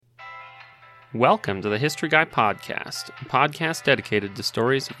Welcome to the History Guy Podcast, a podcast dedicated to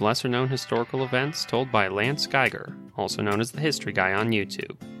stories of lesser-known historical events told by Lance Geiger, also known as the History Guy on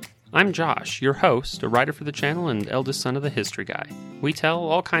YouTube. I'm Josh, your host, a writer for the channel and eldest son of the History Guy. We tell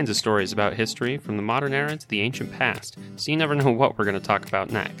all kinds of stories about history, from the modern era to the ancient past, so you never know what we're going to talk about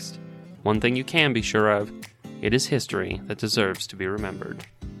next. One thing you can be sure of, it is history that deserves to be remembered.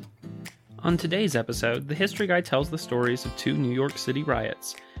 On today's episode, the History Guy tells the stories of two New York City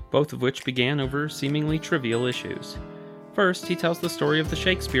riots, both of which began over seemingly trivial issues. First, he tells the story of the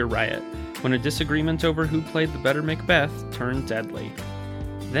Shakespeare riot, when a disagreement over who played the better Macbeth turned deadly.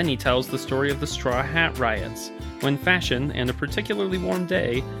 Then he tells the story of the Straw Hat Riots, when fashion and a particularly warm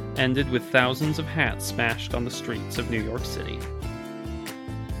day ended with thousands of hats smashed on the streets of New York City.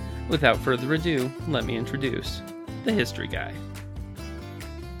 Without further ado, let me introduce the History Guy.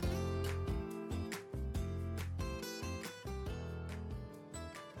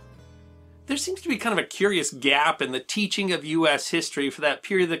 There seems to be kind of a curious gap in the teaching of U.S. history for that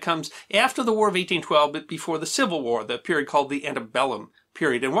period that comes after the War of 1812, but before the Civil War, the period called the antebellum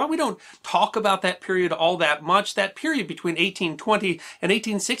period. And while we don't talk about that period all that much, that period between 1820 and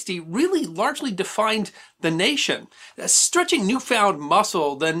 1860 really largely defined the nation, stretching newfound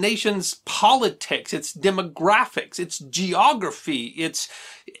muscle, the nation's politics, its demographics, its geography, its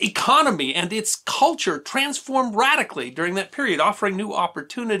economy, and its culture transformed radically during that period, offering new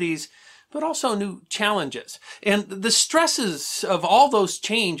opportunities but also new challenges. And the stresses of all those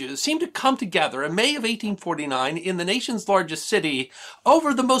changes seem to come together in May of 1849 in the nation's largest city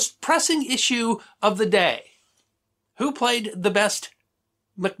over the most pressing issue of the day. Who played the best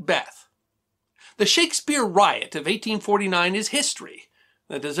Macbeth? The Shakespeare riot of 1849 is history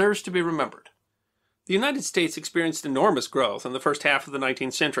that deserves to be remembered. The United States experienced enormous growth in the first half of the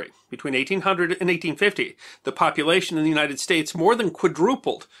 19th century. Between 1800 and 1850, the population in the United States more than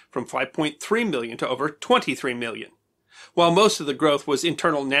quadrupled from 5.3 million to over 23 million. While most of the growth was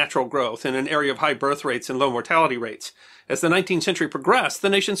internal natural growth in an area of high birth rates and low mortality rates, as the 19th century progressed, the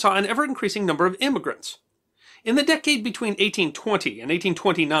nation saw an ever-increasing number of immigrants. In the decade between 1820 and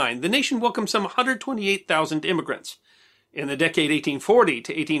 1829, the nation welcomed some 128,000 immigrants. In the decade 1840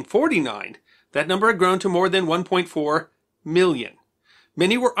 to 1849, that number had grown to more than 1.4 million.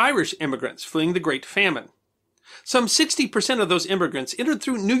 Many were Irish immigrants fleeing the Great Famine. Some 60% of those immigrants entered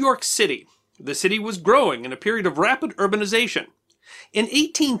through New York City. The city was growing in a period of rapid urbanization. In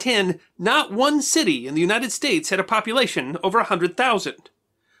 1810, not one city in the United States had a population over 100,000.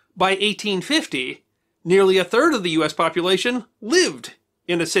 By 1850, nearly a third of the U.S. population lived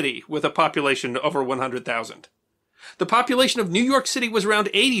in a city with a population over 100,000. The population of New York City was around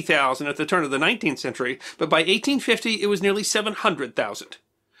 80,000 at the turn of the 19th century, but by 1850 it was nearly 700,000.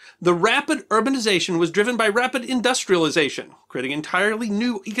 The rapid urbanization was driven by rapid industrialization, creating entirely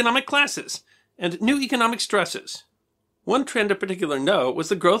new economic classes and new economic stresses. One trend of particular note was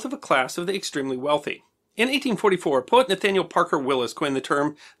the growth of a class of the extremely wealthy. In 1844, poet Nathaniel Parker Willis coined the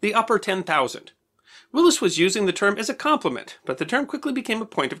term the upper 10,000. Willis was using the term as a compliment, but the term quickly became a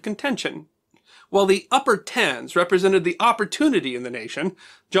point of contention. While the upper tens represented the opportunity in the nation,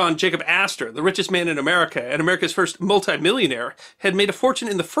 John Jacob Astor, the richest man in America and America's first multimillionaire, had made a fortune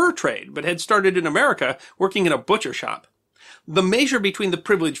in the fur trade, but had started in America working in a butcher shop. The measure between the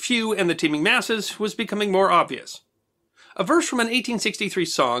privileged few and the teeming masses was becoming more obvious. A verse from an 1863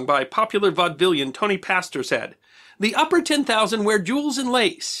 song by popular vaudevillian Tony Pastor said, "The upper 10,000 wear jewels and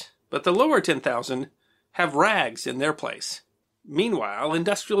lace, but the lower 10,000 have rags in their place." Meanwhile,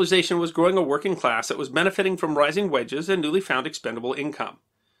 industrialization was growing a working class that was benefiting from rising wages and newly found expendable income.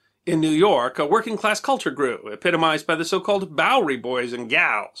 In New York, a working class culture grew, epitomized by the so-called Bowery boys and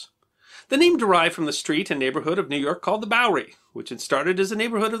gals. The name derived from the street and neighborhood of New York called the Bowery, which had started as a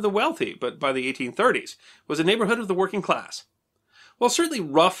neighborhood of the wealthy, but by the 1830s was a neighborhood of the working class. While certainly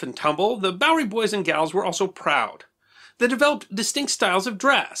rough and tumble, the Bowery boys and gals were also proud. They developed distinct styles of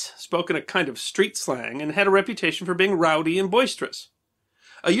dress, spoke in a kind of street slang, and had a reputation for being rowdy and boisterous.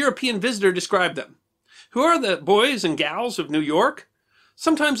 A European visitor described them. Who are the boys and gals of New York?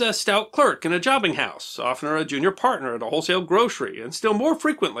 Sometimes a stout clerk in a jobbing house, oftener a junior partner at a wholesale grocery, and still more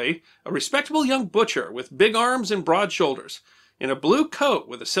frequently, a respectable young butcher with big arms and broad shoulders, in a blue coat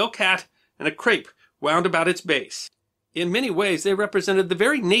with a silk hat and a crape wound about its base. In many ways, they represented the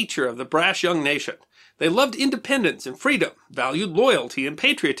very nature of the brash young nation. They loved independence and freedom, valued loyalty and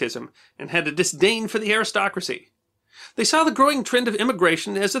patriotism, and had a disdain for the aristocracy. They saw the growing trend of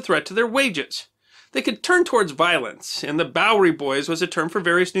immigration as a threat to their wages. They could turn towards violence, and the Bowery Boys was a term for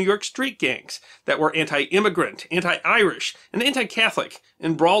various New York street gangs that were anti-immigrant, anti-Irish, and anti-Catholic,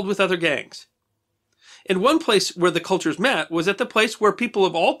 and brawled with other gangs. And one place where the cultures met was at the place where people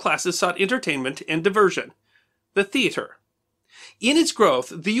of all classes sought entertainment and diversion, the theater. In its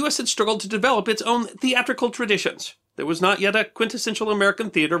growth, the U.S. had struggled to develop its own theatrical traditions. There was not yet a quintessential American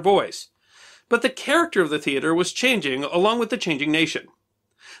theater voice. But the character of the theater was changing along with the changing nation.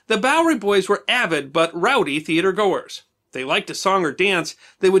 The Bowery Boys were avid but rowdy theater goers. They liked a song or dance,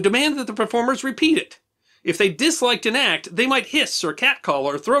 they would demand that the performers repeat it. If they disliked an act, they might hiss or catcall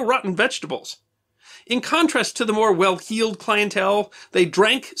or throw rotten vegetables. In contrast to the more well-heeled clientele, they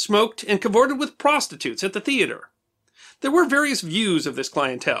drank, smoked, and cavorted with prostitutes at the theater. There were various views of this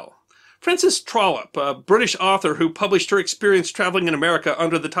clientele. Frances Trollope, a British author who published her experience traveling in America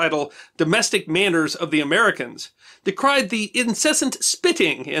under the title Domestic Manners of the Americans, decried the incessant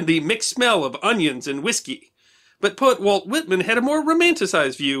spitting and the mixed smell of onions and whiskey. But poet Walt Whitman had a more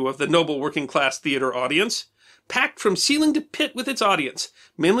romanticized view of the noble working-class theater audience, packed from ceiling to pit with its audience,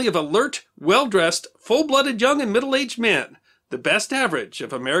 mainly of alert, well-dressed, full-blooded young and middle-aged men, the best average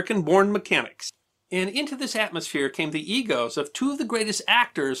of American-born mechanics. And into this atmosphere came the egos of two of the greatest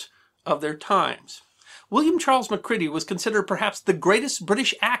actors of their times. William Charles Macready was considered perhaps the greatest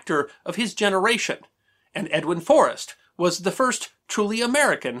British actor of his generation, and Edwin Forrest was the first truly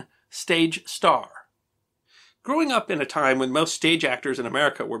American stage star. Growing up in a time when most stage actors in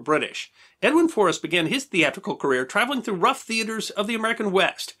America were British, Edwin Forrest began his theatrical career traveling through rough theaters of the American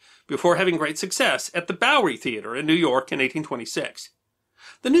West, before having great success at the Bowery Theater in New York in 1826.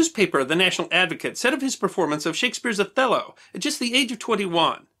 The newspaper The National Advocate said of his performance of Shakespeare's Othello at just the age of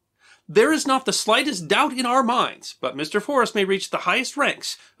 21, "There is not the slightest doubt in our minds, but Mr. Forrest may reach the highest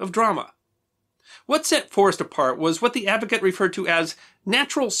ranks of drama." What set Forrest apart was what the Advocate referred to as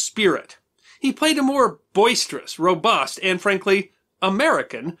natural spirit. He played a more boisterous, robust, and frankly,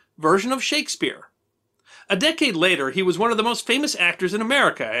 American version of Shakespeare. A decade later, he was one of the most famous actors in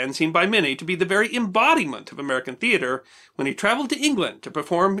America and seen by many to be the very embodiment of American theater when he traveled to England to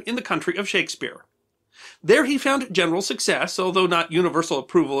perform in the country of Shakespeare. There he found general success, although not universal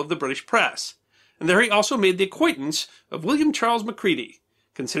approval of the British press. And there he also made the acquaintance of William Charles Macready,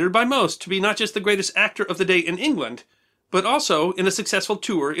 considered by most to be not just the greatest actor of the day in England, but also in a successful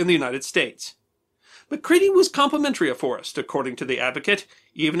tour in the United States. Macready was complimentary of Forrest, according to the Advocate,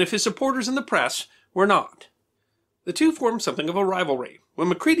 even if his supporters in the press were not. The two formed something of a rivalry. When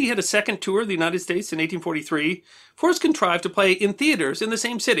Macready had a second tour of the United States in 1843, Forrest contrived to play in theaters in the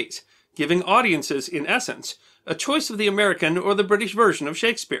same cities, giving audiences, in essence, a choice of the American or the British version of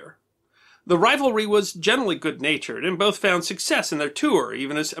Shakespeare. The rivalry was generally good-natured, and both found success in their tour,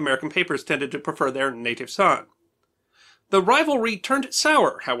 even as American papers tended to prefer their native son. The rivalry turned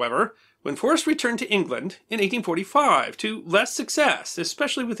sour, however, when Forrest returned to England in 1845 to less success,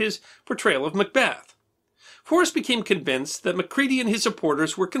 especially with his portrayal of Macbeth. Forrest became convinced that Macready and his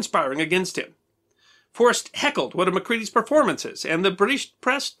supporters were conspiring against him. Forrest heckled one of Macready's performances, and the British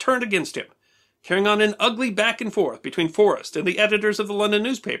press turned against him, carrying on an ugly back and forth between Forrest and the editors of the London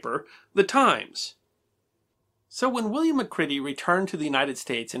newspaper, The Times. So when William Macready returned to the United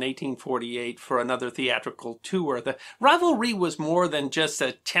States in 1848 for another theatrical tour, the rivalry was more than just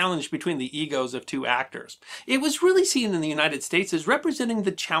a challenge between the egos of two actors. It was really seen in the United States as representing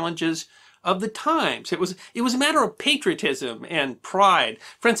the challenges of the times. It was a matter of patriotism and pride.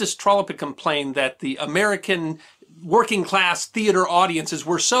 Frances Trollope complained that the American working-class theater audiences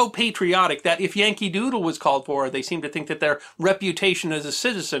were so patriotic that if Yankee Doodle was called for, they seemed to think that their reputation as a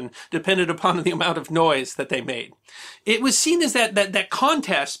citizen depended upon the amount of noise that they made. It was seen as that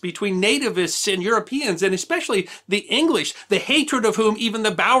contest between nativists and Europeans, and especially the English, the hatred of whom even the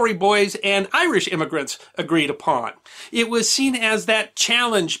Bowery Boys and Irish immigrants agreed upon. It was seen as that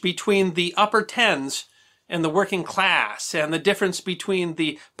challenge between the upper tens and the working class, and the difference between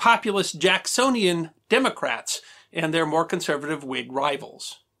the populist Jacksonian Democrats and their more conservative Whig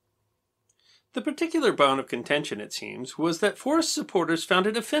rivals. The particular bone of contention, it seems, was that Forrest's supporters found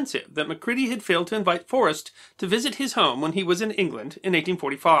it offensive that Macready had failed to invite Forrest to visit his home when he was in England in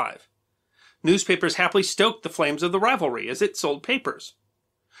 1845. Newspapers happily stoked the flames of the rivalry as it sold papers.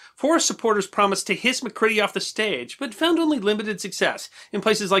 Forrest supporters promised to hiss Macready off the stage, but found only limited success in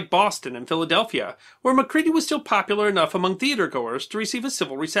places like Boston and Philadelphia, where Macready was still popular enough among theatergoers to receive a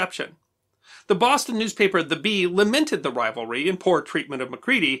civil reception. The Boston newspaper The Bee lamented the rivalry and poor treatment of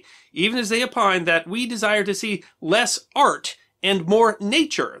Macready, even as they opined that we desire to see less art and more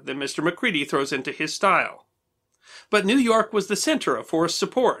nature than Mr. Macready throws into his style. But New York was the center of Forrest's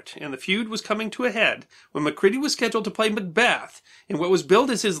support, and the feud was coming to a head when Macready was scheduled to play Macbeth in what was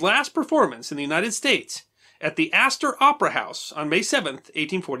billed as his last performance in the United States at the Astor Opera House on May 7,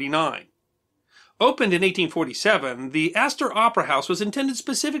 1849. Opened in 1847, the Astor Opera House was intended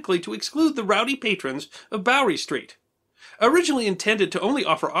specifically to exclude the rowdy patrons of Bowery Street. Originally intended to only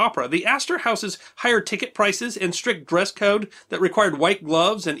offer opera, the Astor House's higher ticket prices and strict dress code that required white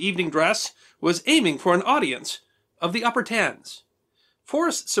gloves and evening dress was aiming for an audience of the upper tens.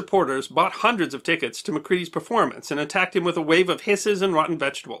 Forrest's supporters bought hundreds of tickets to Macready's performance and attacked him with a wave of hisses and rotten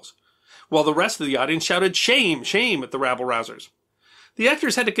vegetables, while the rest of the audience shouted "Shame, shame" at the rabble-rousers. The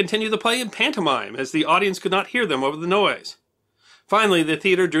actors had to continue the play in pantomime, as the audience could not hear them over the noise. Finally, the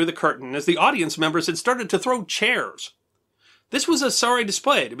theater drew the curtain, as the audience members had started to throw chairs. This was a sorry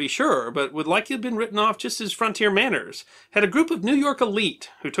display, to be sure, but would likely have been written off just as frontier manners, had a group of New York elite,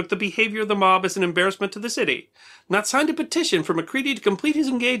 who took the behavior of the mob as an embarrassment to the city, not signed a petition for Macready to complete his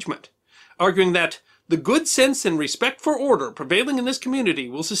engagement, arguing that the good sense and respect for order prevailing in this community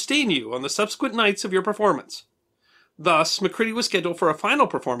will sustain you on the subsequent nights of your performance. Thus, Macready was scheduled for a final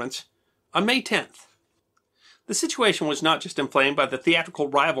performance on May 10th. The situation was not just inflamed by the theatrical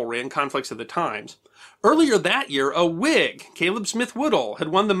rivalry and conflicts of the times. Earlier that year, a Whig, Caleb Smith Woodhull, had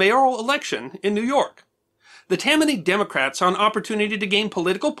won the mayoral election in New York. The Tammany Democrats saw an opportunity to gain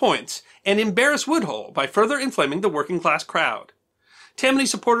political points and embarrass Woodhull by further inflaming the working-class crowd. Tammany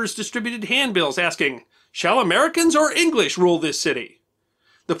supporters distributed handbills asking, "Shall Americans or English rule this city?"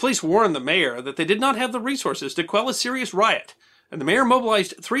 The police warned the mayor that they did not have the resources to quell a serious riot, and the mayor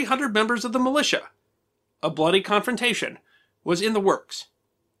mobilized 300 members of the militia. A bloody confrontation was in the works.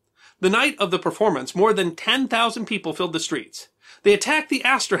 The night of the performance, more than 10,000 people filled the streets. They attacked the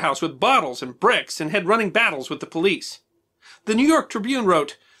Astor House with bottles and bricks and had running battles with the police. The New York Tribune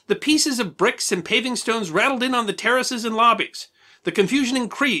wrote, "The pieces of bricks and paving stones rattled in on the terraces and lobbies. The confusion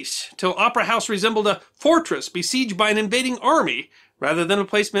increased till Opera House resembled a fortress besieged by an invading army rather than a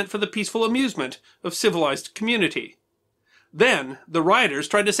place meant for the peaceful amusement of civilized community." Then the rioters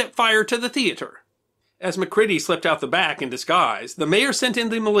tried to set fire to the theater. As Macready slipped out the back in disguise, the mayor sent in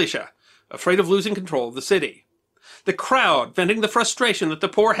the militia, afraid of losing control of the city. The crowd, venting the frustration that the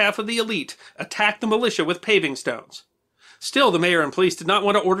poor half of the elite, attacked the militia with paving stones. Still, the mayor and police did not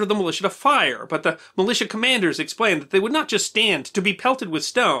want to order the militia to fire, but the militia commanders explained that they would not just stand to be pelted with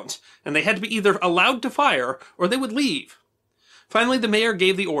stones, and they had to be either allowed to fire or they would leave. Finally, the mayor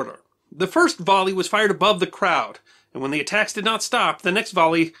gave the order. The first volley was fired above the crowd, and when the attacks did not stop, the next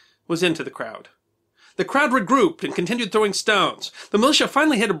volley was into the crowd. The crowd regrouped and continued throwing stones. The militia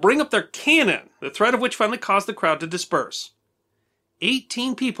finally had to bring up their cannon, the threat of which finally caused the crowd to disperse.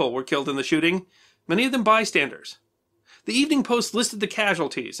 18 people were killed in the shooting, many of them bystanders. The Evening Post listed the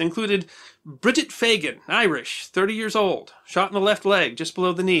casualties, included Bridget Fagan, Irish, 30 years old, shot in the left leg just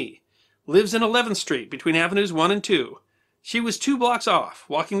below the knee, lives in 11th Street between Avenues 1 and 2. She was 2 blocks off,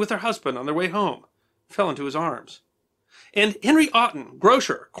 walking with her husband on their way home, fell into his arms. And Henry Otten,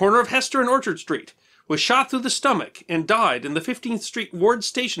 grocer, corner of Hester and Orchard Street, was shot through the stomach and died in the 15th Street Ward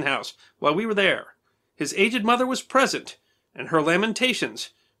Station House while we were there. His aged mother was present, and her lamentations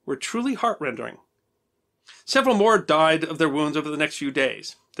were truly heart-rending. Several more died of their wounds over the next few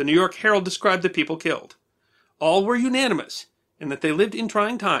days. The New York Herald described the people killed. All were unanimous in that they lived in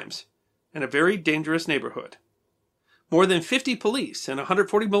trying times in a very dangerous neighborhood. More than 50 police and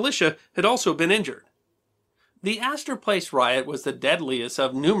 140 militia had also been injured. The Astor Place riot was the deadliest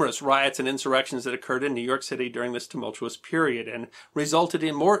of numerous riots and insurrections that occurred in New York City during this tumultuous period and resulted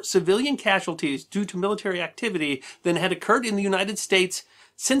in more civilian casualties due to military activity than had occurred in the United States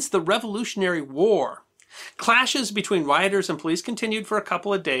since the Revolutionary War. Clashes between rioters and police continued for a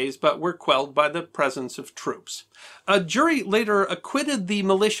couple of days, but were quelled by the presence of troops. A jury later acquitted the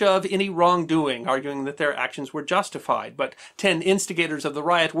militia of any wrongdoing, arguing that their actions were justified, but 10 instigators of the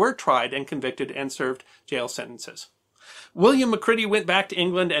riot were tried and convicted and served jail sentences. William Macready went back to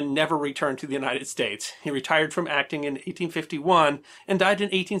England and never returned to the United States. He retired from acting in 1851 and died in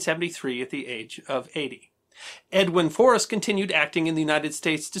 1873 at the age of 80. Edwin Forrest continued acting in the United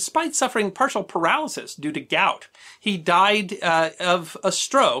States despite suffering partial paralysis due to gout. He died of a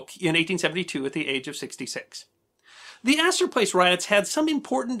stroke in 1872 at the age of 66. The Astor Place riots had some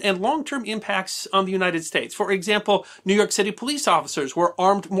important and long-term impacts on the United States. For example, New York City police officers were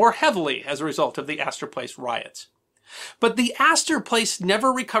armed more heavily as a result of the Astor Place riots. But the Astor Place never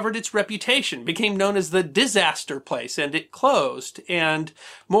recovered its reputation, became known as the Disaster Place, and it closed, and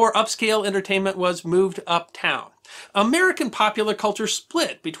more upscale entertainment was moved uptown. American popular culture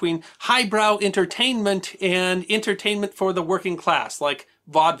split between highbrow entertainment and entertainment for the working class, like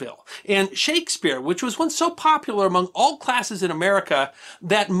vaudeville, and Shakespeare, which was once so popular among all classes in America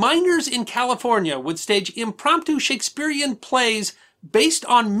that miners in California would stage impromptu Shakespearean plays based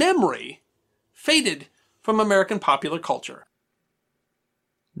on memory, faded from American popular culture.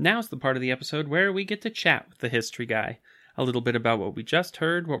 Now's the part of the episode where we get to chat with the history guy. A little bit about what we just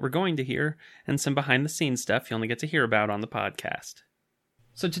heard, what we're going to hear, and some behind-the-scenes stuff you only get to hear about on the podcast.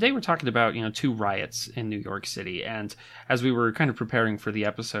 So today we're talking about, two riots in New York City, and as we were kind of preparing for the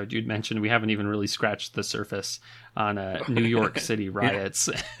episode, you'd mentioned we haven't even really scratched the surface on New York City riots.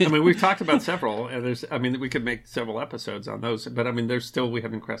 Yeah. We've talked about several, and we could make several episodes on those, but we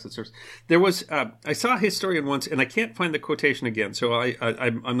haven't scratched the surface. There was, I saw a historian once, and I can't find the quotation again, so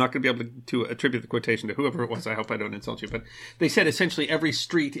I'm not going to be able to attribute the quotation to whoever it was. I hope I don't insult you, but they said essentially every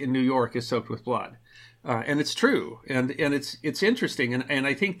street in New York is soaked with blood. And it's true, and it's interesting, and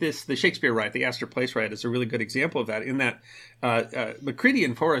I think the Shakespeare riot, the Astor Place riot, is a really good example of that. In that Macready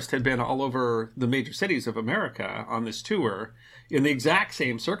and Forrest had been all over the major cities of America on this tour in the exact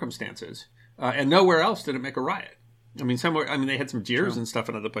same circumstances, and nowhere else did it make a riot. They had some jeers and stuff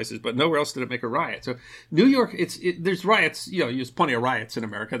in other places, but nowhere else did it make a riot. So New York, there's riots. There's plenty of riots in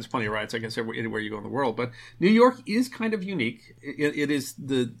America. There's plenty of riots, I guess, anywhere you go in the world. But New York is kind of unique.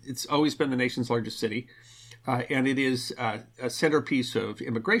 It's always been the nation's largest city, and it is a centerpiece of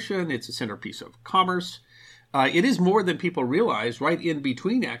immigration. It's a centerpiece of commerce. It is more than people realize, right in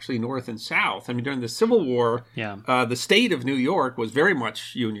between, actually, North and South. During the Civil War, the state of New York was very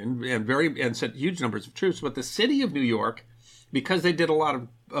much Union and sent huge numbers of troops. But the city of New York, because they did a lot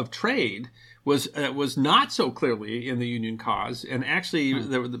of trade, was not so clearly in the Union cause. And actually,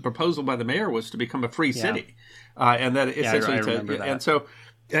 the proposal by the mayor was to become a free city, and that essentially, I remember that. And so.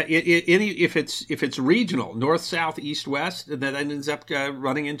 If it's regional, north, south, east, west, that ends up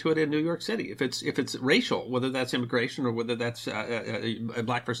running into it in New York City. If it's racial, whether that's immigration or whether that's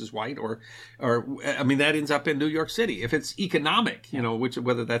black versus white, or that ends up in New York City. If it's economic,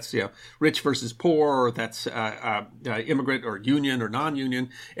 whether that's rich versus poor, or that's immigrant or union or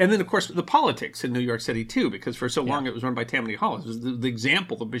non-union, and then of course the politics in New York City too, because for so long it was run by Tammany Hall. It was the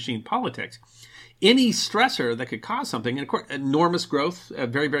example of machine politics. Any stressor that could cause something, and of course, enormous growth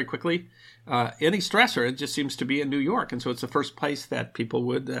very, very quickly. Any stressor, it just seems to be in New York, and so it's the first place that people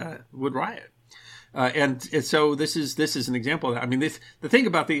would riot. And so this is an example of that. The thing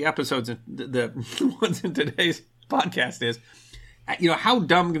about the episodes, the ones in today's podcast is, how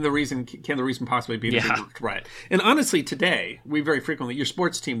dumb can the reason possibly be to riot? And honestly, today we very frequently, your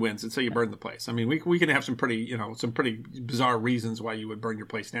sports team wins, and so you burn the place. We can have some pretty bizarre reasons why you would burn your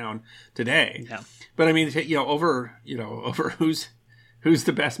place down today. Yeah. But over who's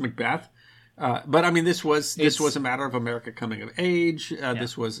the best Macbeth. But this was a matter of America coming of age.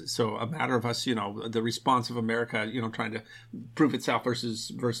 This was a matter of us, the response of America, trying to prove itself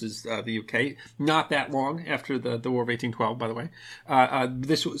versus the UK. Not that long after the War of 1812, by the way.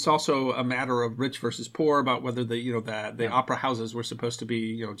 This was also a matter of rich versus poor, about whether the opera houses were supposed to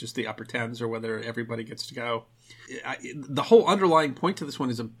be just the upper tens, or whether everybody gets to go. The whole underlying point to this one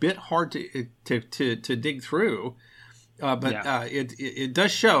is a bit hard to dig through. It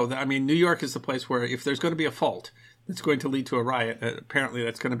does show that New York is the place where if there's going to be a fault that's going to lead to a riot, apparently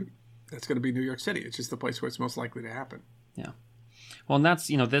that's going to be New York City. It's just the place where it's most likely to happen. Yeah. Well, and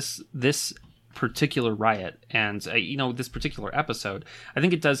that's this particular riot and this particular episode. I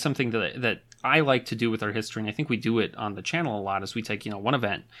think it does something that I like to do with our history, and I think we do it on the channel a lot. Is we take one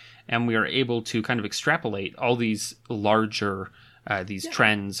event and we are able to kind of extrapolate all these larger. These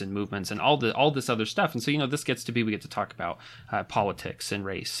trends and movements and all this other stuff, and so this gets to be, we get to talk about politics and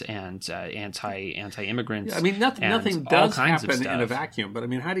race and anti-immigrants. Nothing does happen in a vacuum. But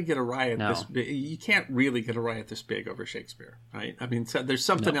how do you get a riot this big? You can't really get a riot this big over Shakespeare, right? So there's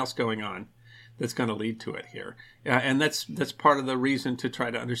something else going on that's going to lead to it here, and that's part of the reason to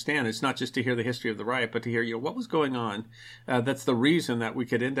try to understand. It's not just to hear the history of the riot, but to hear what was going on. That's the reason that we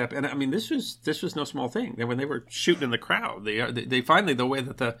could end up. And this was no small thing. When they were shooting in the crowd, they finally, the way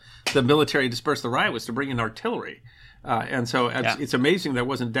that the military dispersed the riot was to bring in artillery, and so it's amazing that it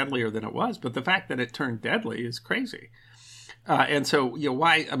wasn't deadlier than it was. But the fact that it turned deadly is crazy. And so,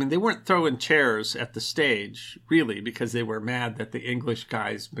 why? They weren't throwing chairs at the stage, really, because they were mad that the English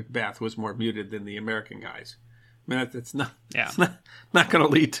guy's Macbeth was more muted than the American guy's. It's not going to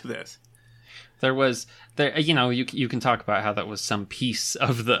lead to this. You can talk about how that was some piece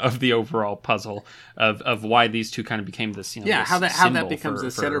of the overall puzzle of why these two kind of became this, how that becomes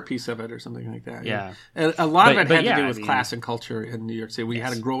the centerpiece of it or something like that. Yeah. A lot of it had to do with class and culture in New York City. We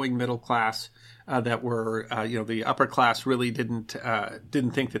had a growing middle class that were, the upper class really didn't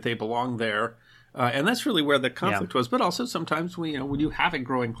think that they belonged there. And that's really where the conflict was. But also sometimes when you have a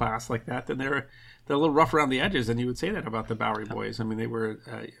growing class like that, then they're a little rough around the edges, and you would say that about the Bowery Boys. They were,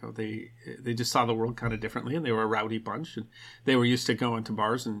 they just saw the world kind of differently, and they were a rowdy bunch, and they were used to going to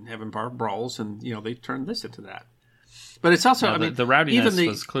bars and having bar brawls, and they turned this into that. But it's also, the rowdiness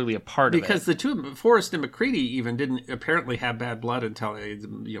was clearly a part of it. Because the two, Forrest and Macready even didn't apparently have bad blood until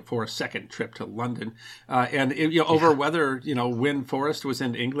Forrest's second trip to London. Over whether, when Forrest was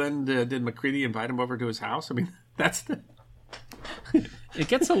in England, did Macready invite him over to his house? I mean, that's the... It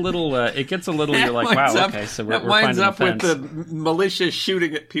gets a little, you're like, wow, okay, so we're winds finding up with the militia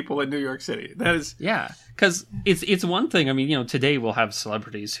shooting at people in New York City. That is... Yeah, because it's one thing, I mean, today we'll have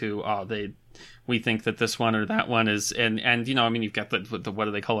celebrities who, we think that this one or that one is, and I mean, you've got the what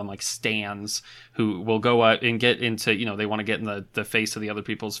do they call them, like stans, who will go out and get into, they want to get in the face of the other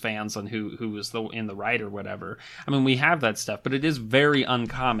people's fans on who was in the right or whatever. I mean, we have that stuff, but it is very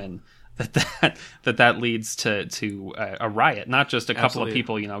uncommon that leads to a riot. Not just a couple of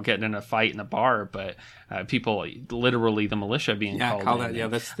people, getting in a fight in a bar, but people, literally the militia being called in. Yeah,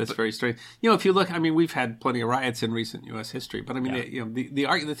 that's very strange. If you look, I mean, we've had plenty of riots in recent U.S. history, but I mean,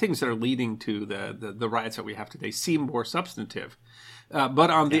 the things that are leading to the riots that we have today seem more substantive.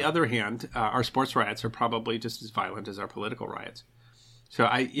 But on the other hand, our sports riots are probably just as violent as our political riots. So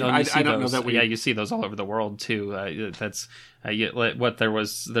I don't know that we... Yeah, you see those all over the world too. That's there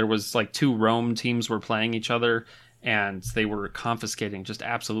was like two Rome teams were playing each other, and they were confiscating just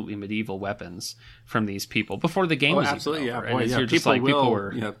absolutely medieval weapons from these people before the game was absolutely, even over. Yeah. Boy, and yeah. People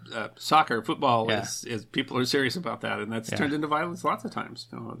were soccer, football is people are serious about that, and that's turned into violence lots of times.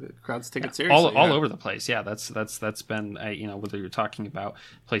 The crowds take it seriously. All over the place. Yeah, that's been whether you're talking about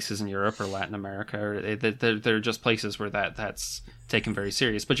places in Europe or Latin America, or they're just places where that's taken very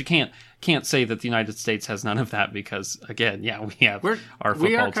serious. But you can't say that the United States has none of that, because again, we have our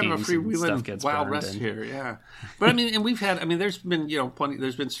football kind teams of a freewheeling gets Wild burned West here. Yeah, but I mean, and we've had. I mean, there's been plenty.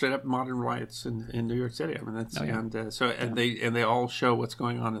 There's been straight up modern riots in New York City. I mean, that's they all show what's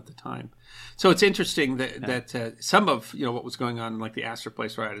going on at the time. So it's interesting that some of what was going on, like the Astor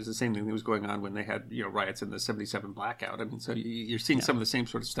Place riot, is the same thing that was going on when they had riots in the '77 blackout. I mean, so you're seeing some of the same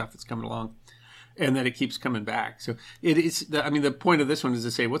sort of stuff that's coming along, and that it keeps coming back. So it is. The point of this one is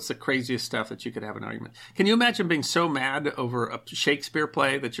to say, what's the craziest stuff that you could have an argument? Can you imagine being so mad over a Shakespeare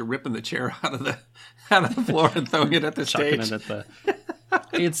play that you're ripping the chair out of the floor and throwing it at the stage? It at the...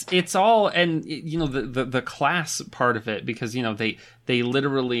 It's all, and the class part of it, because they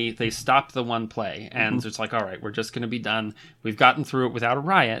literally stopped the one play, and it's like, all right, we're just going to be done. We've gotten through it without a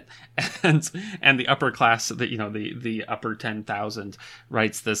riot, and the upper class, the upper 10,000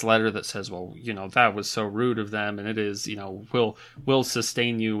 writes this letter that says, well, that was so rude of them, and it is, we'll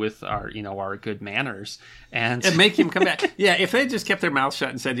sustain you with our good manners and make him come back. Yeah, if they just kept their mouth shut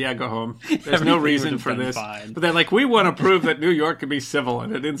and said, yeah, go home. There's no reason for this. Fine. But they're like, we want to prove that New York can be civil,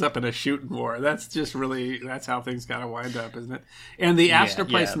 and it ends up in a shooting war. That's just that's how things got to wind up, isn't it? And the Astor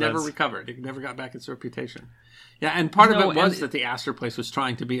Place never recovered. It never got back its reputation. Yeah, and part of it was that the Astor Place was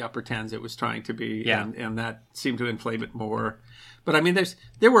trying to be upper tens. It was trying to be, and that seemed to inflame it more. But I mean,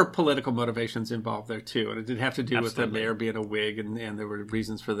 there were political motivations involved there too, and it did have to do with the mayor being a Whig, and there were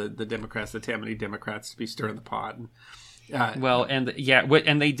reasons for the Democrats, the Tammany Democrats, to be stirring the pot. And,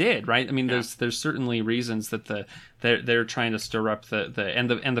 and they did, right? I mean, there's certainly reasons that they're trying to stir up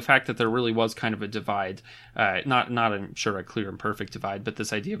the fact that there really was kind of a divide, not I'm sure a clear and perfect divide, but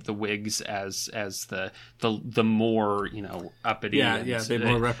this idea of the Whigs as the more uppity, they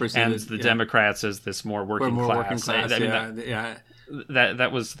more represented, and the Democrats as this more working class.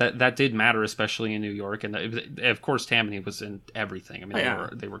 That did matter, especially in New York, and of course Tammany was in everything. I mean,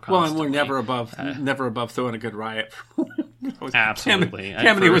 they were constantly, and we're never above throwing a good riot. Absolutely,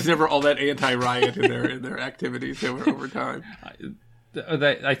 Tammany was never all that anti-riot in their activities over time.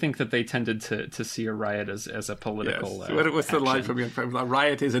 I think that they tended to see a riot as a political. Yes. What's the line from your friend? A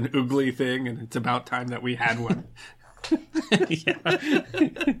riot is an ugly thing, and it's about time that we had one.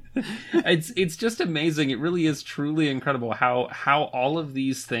 It's just amazing. It really is truly incredible how all of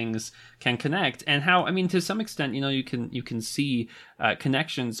these things can connect, and how, I mean, to some extent, you can see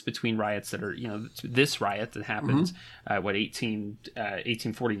connections between riots that are, this riot that happened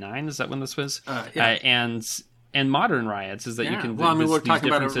 1849, is that when this was, and modern riots, is that you can. Well, I mean, we're talking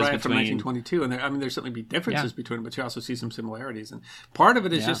about a riot from 1922, and there's certainly be differences between them, but you also see some similarities. And part of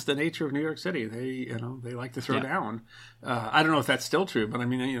it is just the nature of New York City. They like to throw down. I don't know if that's still true, but I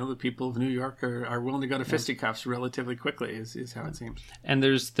mean, the people of New York are willing to go to fisticuffs relatively quickly, is how it seems. And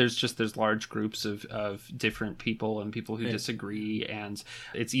there's large groups of different people and people who disagree, and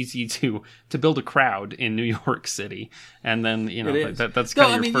it's easy to build a crowd in New York City, and then that's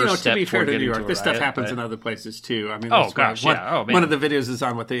kind of your first step. To be fair to New York, this stuff riot, happens in other places too. I mean, Oh that's gosh, one, yeah. Oh man. one of the videos is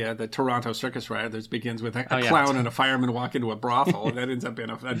on with the Toronto circus riot. That begins with a clown and a fireman walk into a brothel, and that ends up in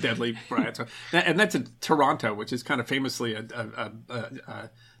a deadly riot. So, and that's in Toronto, which is kind of famously a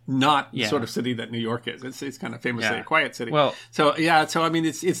not sort of city that New York is. It's kind of famously a quiet city. Well, so I mean,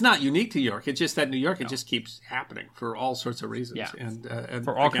 it's not unique to New York. It's just that New York it just keeps happening for all sorts of reasons. Yeah, and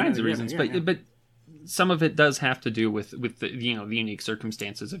for all kinds of reasons. But some of it does have to do with the the unique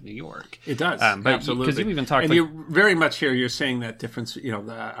circumstances of New York. It does, absolutely. Because you even talked, and you very much here. You're seeing that difference.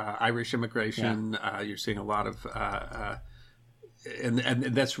 The Irish immigration. You're seeing a lot of. And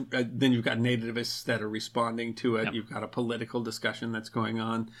that's then you've got nativists that are responding to it. Yep. You've got a political discussion that's going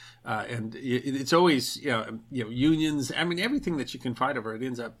on, and it's always unions. I mean, everything that you can fight over, it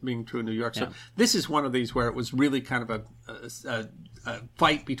ends up being true in New York. So this is one of these where it was really kind of a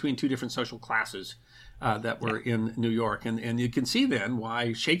fight between two different social classes that were in New York, and you can see then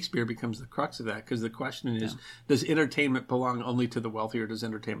why Shakespeare becomes the crux of that, because the question is, does entertainment belong only to the wealthy, or does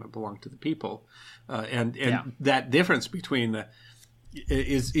entertainment belong to the people? And that difference between the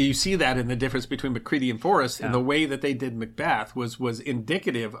is you see that in the difference between Macready and Forrest, and the way that they did Macbeth was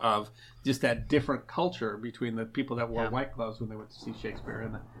indicative of just that different culture between the people that wore white gloves when they went to see Shakespeare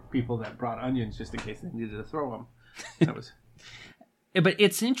and the people that brought onions just in case they needed to throw them. That was. But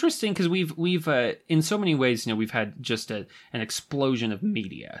it's interesting because we've in so many ways, we've had just an explosion of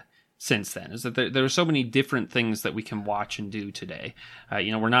media since then. Is that there are so many different things that we can watch and do today.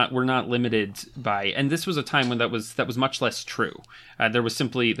 We're not limited by, and this was a time when that was much less true. There was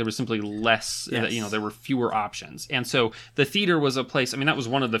simply less. Yes. There were fewer options, and so the theater was a place. I mean, that was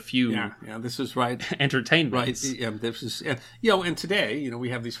one of the few. Yeah, this is right. Entertainments. Right. Yeah, this is. And today, we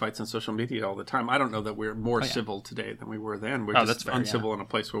have these fights on social media all the time. I don't know that we're more civil today than we were then. We're just uncivil in a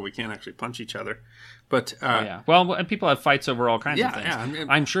place where we can't actually punch each other. But well, and people have fights over all kinds of things. Yeah,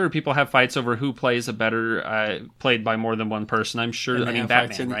 I'm sure people have fights over who plays a better played by more than one person. I'm sure. I mean,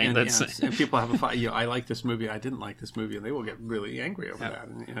 Batman, right? And people have a fight. I like this movie. I didn't like this movie, and they will get really angry over that.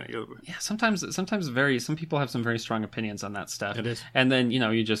 And, sometimes some people have some very strong opinions on that stuff. It is, and then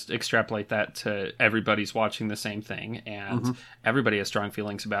you just extrapolate that to everybody's watching the same thing, and everybody has strong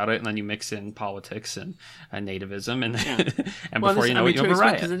feelings about it, and then you mix in politics and nativism, and and before you know it, you have a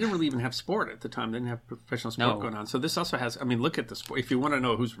riot. Because they didn't really even have sport at the time. They didn't have professional sport going on. So this also has. I mean, look at the sport. If you want to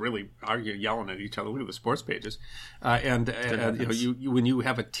know who's really yelling at each other, look at the sports pages. When you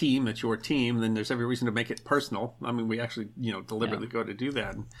have a team that's your team, then there's every reason to make it personal. I mean, we actually deliberately go to do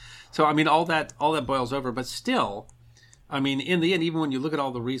that. And so I mean, all that boils over. But still, I mean, in the end, even when you look at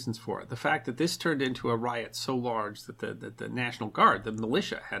all the reasons for it, the fact that this turned into a riot so large that the National Guard, the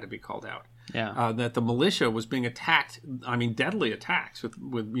militia, had to be called out. Yeah. That the militia was being attacked. I mean, deadly attacks with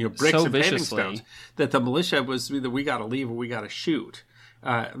bricks so and paving viciously. stones. That the militia was either we got to leave or we got to shoot.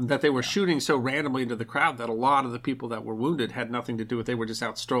 That they were shooting so randomly into the crowd that a lot of the people that were wounded had nothing to do with. They were just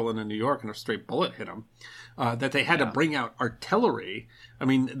out strolling in New York and a straight bullet hit them. That they had to bring out artillery. I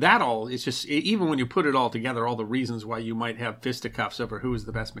mean, that all is just, even when you put it all together, all the reasons why you might have fisticuffs over who is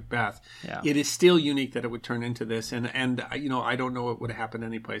the best Macbeth, it is still unique that it would turn into this. And I don't know what would have happened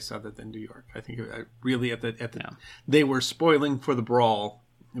any place other than New York. I think really they were spoiling for the brawl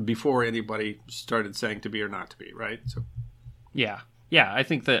before anybody started saying to be or not to be, right? So, yeah. Yeah, I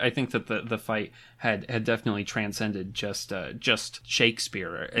think that the fight had definitely transcended just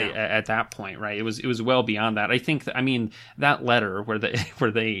Shakespeare at that point, right? It was well beyond that. I think that letter where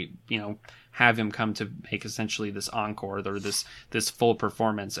they have him come to make essentially this encore or this full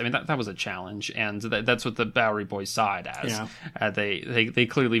performance. I mean that was a challenge, and that's what the Bowery Boys saw it as. Yeah. They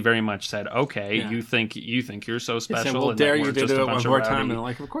clearly very much said, okay, you think you're so special. Said, we'll dare you to do it one more time, and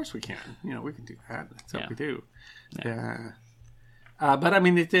like, of course we can. We can do that. That's what we do. Yeah. But I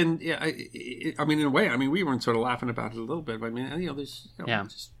mean, it didn't. I mean, in a way, we were sort of laughing about it a little bit. But I mean, there's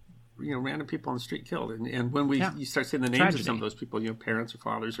just random people on the street killed, and when you start seeing the names of some of those people, parents or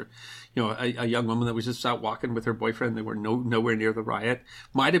fathers, or a young woman that was just out walking with her boyfriend, they were nowhere near the riot.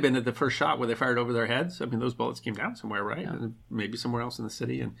 Might have been at the first shot where they fired over their heads. I mean, those bullets came down somewhere, right? Yeah. And maybe somewhere else in the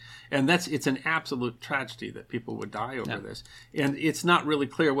city, and it's an absolute tragedy that people would die over this, and it's not really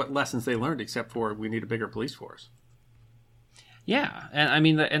clear what lessons they learned, except for we need a bigger police force. Yeah,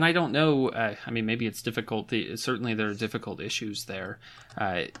 and and I don't know. Maybe it's difficult. Certainly, there are difficult issues there.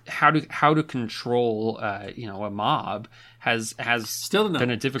 How to control, a mob? has Still don't know. been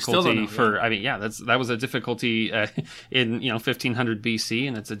a difficulty Still don't know, for. yeah. I mean, that was a difficulty in 1500 BC,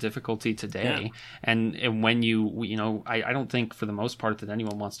 and it's a difficulty today. Yeah. And when I don't think for the most part that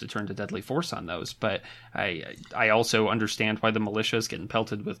anyone wants to turn to deadly force on those, but I also understand why the militia is getting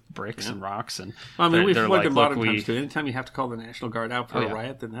pelted with bricks and rocks. And well, I mean, we've like, in modern times too. Anytime you have to call the National Guard out for a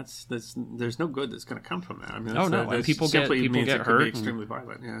riot, then that's there's no good that's going to come from that. I mean, and people get hurt. Be extremely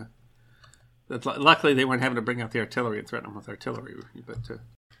violent. Yeah. Luckily, they weren't having to bring out the artillery and threaten them with artillery,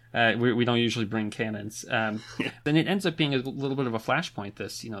 but we don't usually bring cannons. Then it ends up being a little bit of a flashpoint.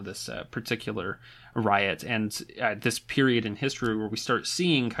 This particular riot and this period in history where we start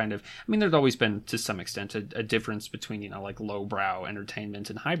seeing kind of. I mean, there's always been to some extent a difference between like lowbrow entertainment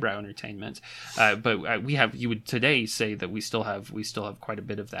and highbrow entertainment, but you would today say that we still have quite a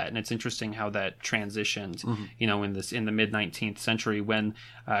bit of that, and it's interesting how that transitioned. In the mid 19th century when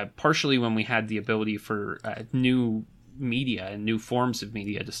partially when we had the ability for new media and new forms of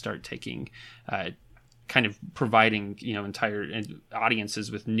media to start taking kind of providing entire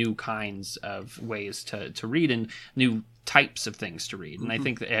audiences with new kinds of ways to read and new types of things to read. And I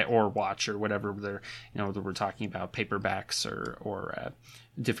think that, or watch or whatever they're we're talking about paperbacks or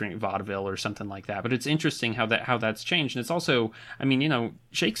different vaudeville or something like that. But it's interesting how that's changed. And it's also, I mean,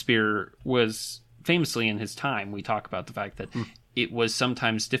 Shakespeare was famously in his time, we talk about the fact that it was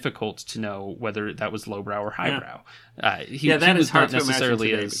sometimes difficult to know whether that was lowbrow or highbrow. That is hard to imagine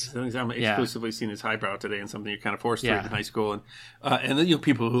today. Things I'm exclusively seen as highbrow today, and something you're kind of forced to read in high school, and then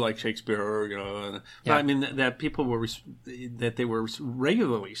people who like Shakespeare, but I mean that people were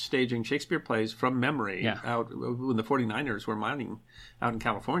regularly staging Shakespeare plays from memory out when the 49ers were mining out in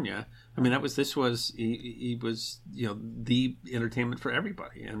California. I mean he was the entertainment for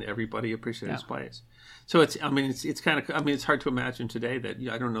everybody, and everybody appreciated his plays. So it's hard to imagine today that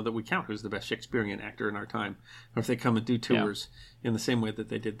I don't know that we count who's the best Shakespearean actor in our time, or if they come and do tours in the same way that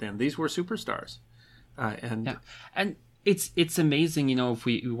they did then. These were superstars, and it's amazing. If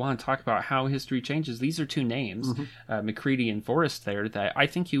we want to talk about how history changes, these are two names, Macready and Forrest. There, that I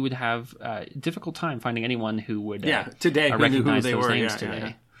think you would have a difficult time finding anyone who would today recognize who those were, names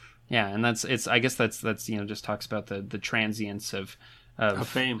today. Yeah, and I guess that's just talks about the transience of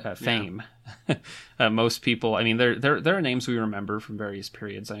fame. Most people, I mean, there are names we remember from various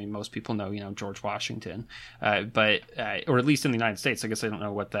periods. I mean, most people know, George Washington, but or at least in the United States. I guess I don't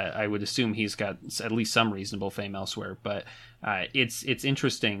know what that. I would assume he's got at least some reasonable fame elsewhere. But it's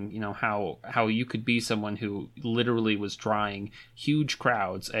interesting, how you could be someone who literally was drawing huge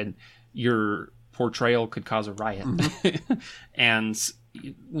crowds, and your portrayal could cause a riot, and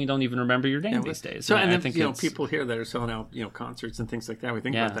we don't even remember your name these days. So, and I think people here that are selling out, concerts and things like that. We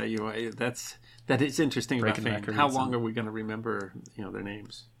think about that. That is interesting about fame. How long are we going to remember, their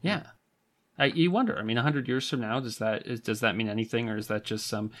names? Yeah, you wonder. I mean, 100 years from now, does that mean anything, or is that just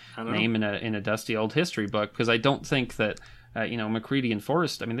some name in a dusty old history book? Because I don't think that Macready and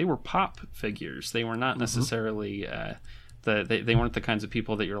Forrest. I mean, they were pop figures. They were not necessarily. They weren't the kinds of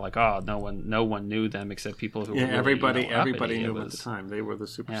people that you're like, no one knew them except people who were really, everybody knew them at the time. They were the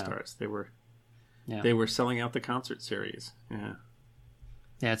superstars. They were selling out the concert series.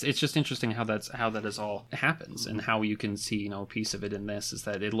 It's just interesting how that is all happens, and how you can see a piece of it in this is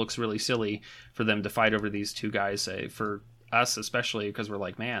that it looks really silly for them to fight over these two guys, for us especially, because we're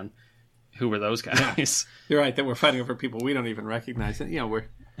like, man, who were those guys? You're right that we're fighting over people we don't even recognize.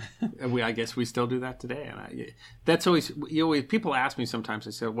 I guess we still do that today, and that's always people ask me sometimes.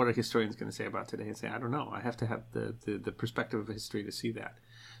 I say, "What are historians going to say about today?" I say, "I don't know. I have to have the perspective of history to see that."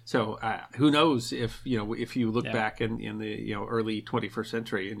 So who knows if you look back in the early 21st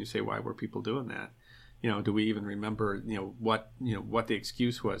century and you say, "Why were people doing that?" Do we even remember what the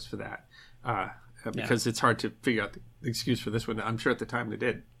excuse was for that? Because it's hard to figure out the excuse for this one. I'm sure at the time they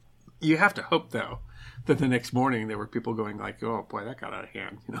did. You have to hope, though, that the next morning there were people going like, "Oh boy, that got out of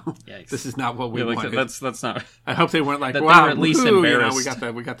hand." This is not what we wanted. That's not. I hope they weren't like, that "Wow, they were at least embarrassed."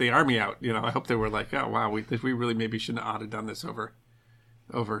 We got the army out. I hope they were like, "Oh wow, we really maybe shouldn't have done this over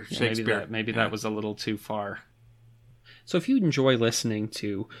Shakespeare." Maybe that was a little too far. So if you enjoy listening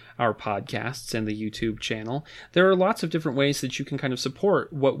to our podcasts and the YouTube channel, there are lots of different ways that you can kind of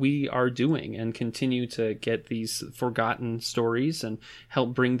support what we are doing and continue to get these forgotten stories and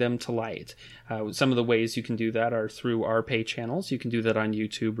help bring them to light. Some of the ways you can do that are through our pay channels. You can do that on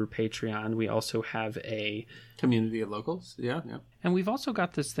YouTube or Patreon. We also have a community of locals. Yeah. And we've also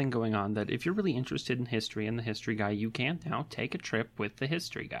got this thing going on that if you're really interested in history and the History Guy, you can now take a trip with the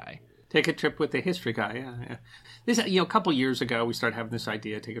History Guy. Take a trip with the history guy. Yeah. This, a couple years ago, we started having this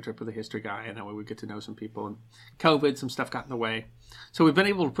idea: take a trip with a history guy, and that way we get to know some people. And COVID, some stuff got in the way, so we've been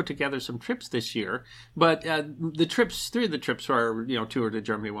able to put together some trips this year. But the trips, 3 of the trips are, 2 are to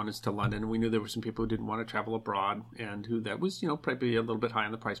Germany, 1 is to London. And we knew there were some people who didn't want to travel abroad, and who that was, probably a little bit high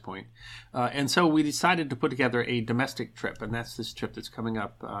on the price point. And so we decided to put together a domestic trip, and that's this trip that's coming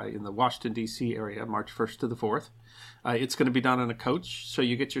up in the Washington D.C. area, March 1st to the 4th. It's going to be done on a coach, so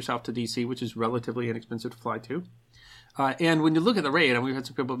you get yourself to D.C., which is relatively inexpensive to fly to. And when you look at the rate, and we've had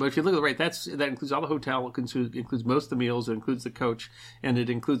some people, but if you look at the rate, that includes all the hotel, it includes most of the meals, it includes the coach, and it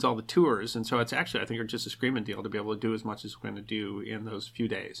includes all the tours. And so it's actually, I think, just a screaming deal to be able to do as much as we're going to do in those few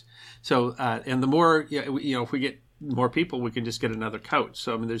days. So, and the more, if we get more people, we can just get another coach.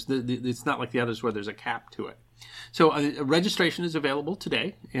 So, I mean, it's not like the others where there's a cap to it. So registration is available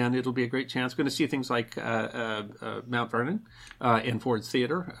today, and it'll be a great chance. We're going to see things like Mount Vernon and Ford's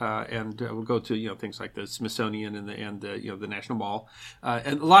Theater, and we'll go to things like the Smithsonian and the National Mall,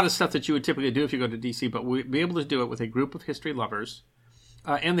 and a lot of stuff that you would typically do if you go to D.C. But we'll be able to do it with a group of history lovers.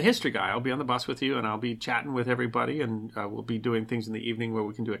 And the history guy. I'll be on the bus with you, and I'll be chatting with everybody, and we'll be doing things in the evening where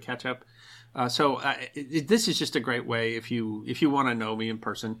we can do a catch-up. This is just a great way if you want to know me in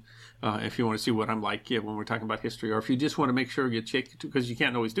person, if you want to see what I'm like when we're talking about history, or if you just want to make sure you take, because you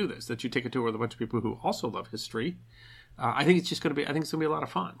can't always do this, that you take a tour with a bunch of people who also love history. I think it's going to be a lot of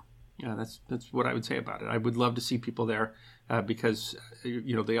fun. Yeah, that's what I would say about it. I would love to see people there because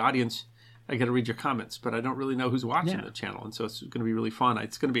the audience. I got to read your comments, but I don't really know who's watching the channel. And so it's going to be really fun.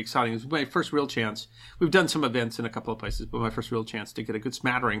 It's going to be exciting. It's my first real chance. We've done some events in a couple of places, but my first real chance to get a good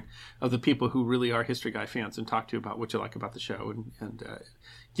smattering of the people who really are History Guy fans and talk to you about what you like about the show and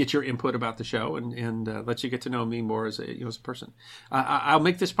get your input about the show and let you get to know me more as a person. I'll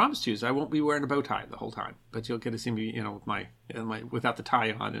make this promise to you. I won't be wearing a bow tie the whole time, but you'll get to see me, with my without the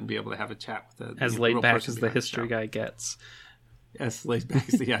tie on and be able to have a chat with as laid back as the History Guy gets. As laid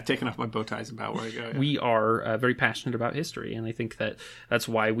back as taking off my bow ties about where I go. Yeah. We are very passionate about history, and I think that's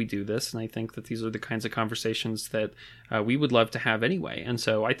why we do this, and I think that these are the kinds of conversations that we would love to have anyway. And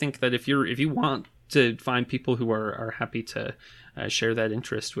so I think that if you want to find people who are happy to share that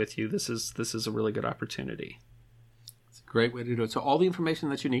interest with you, this is a really good opportunity. Great way to do it. So all the information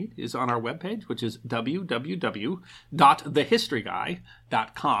that you need is on our webpage, which is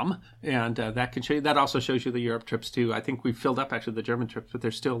www.thehistoryguy.com. And that can show you. That also shows you the Europe trips too. I think we've filled up actually the German trips, but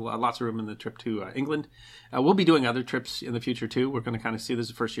there's still lots of room in the trip to England. We'll be doing other trips in the future too. We're going to kind of see this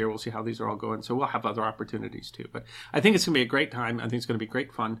is the first year. We'll see how these are all going. So we'll have other opportunities too. But I think it's going to be a great time. I think it's going to be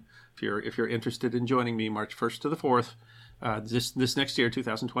great fun if you're interested in joining me March 1st to the 4th. This next year,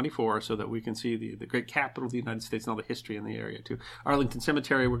 2024, so that we can see the great capital of the United States and all the history in the area too. Arlington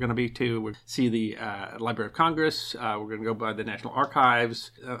Cemetery we're going to be to. We'll see the Library of Congress. We're going to go by the National Archives.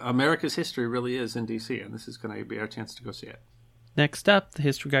 America's history really is in D.C., and this is going to be our chance to go see it. Next up, the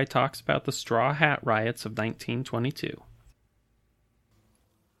History Guy talks about the Straw Hat Riots of 1922.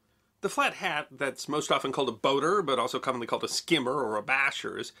 The flat hat that's most often called a boater, but also commonly called a skimmer or a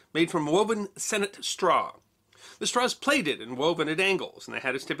basher, is made from woven Senate straw. The straw is plaited and woven at angles, and the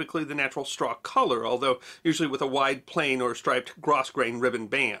hat is typically the natural straw color, although usually with a wide plain or striped gross-grain ribbon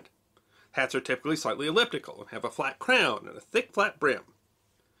band. Hats are typically slightly elliptical and have a flat crown and a thick flat brim.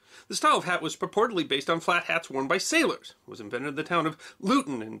 The style of hat was purportedly based on flat hats worn by sailors. It was invented in the town of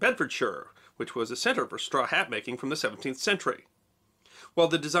Luton in Bedfordshire, which was a center for straw hat making from the 17th century. While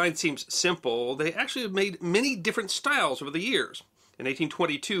the design seems simple, they actually have made many different styles over the years. In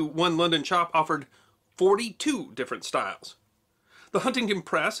 1822, one London shop offered 42 different styles. The Huntington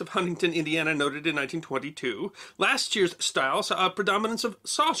Press of Huntington, Indiana noted in 1922, last year's style saw a predominance of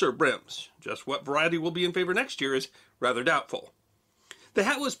saucer brims. Just what variety will be in favor next year is rather doubtful. The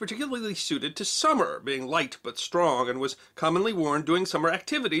hat was particularly suited to summer, being light but strong, and was commonly worn during summer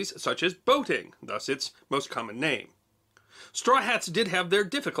activities such as boating, thus its most common name. Straw hats did have their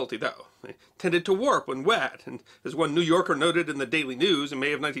difficulty, though. They tended to warp when wet, and as one New Yorker noted in the Daily News in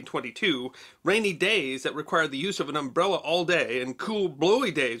May of 1922, rainy days that required the use of an umbrella all day and cool,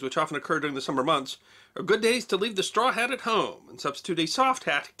 blowy days, which often occur during the summer months, are good days to leave the straw hat at home and substitute a soft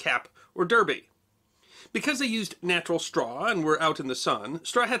hat, cap, or derby. Because they used natural straw and were out in the sun,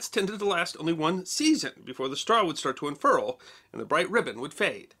 straw hats tended to last only one season before the straw would start to unfurl and the bright ribbon would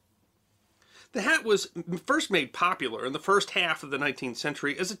fade. The hat was first made popular in the first half of the 19th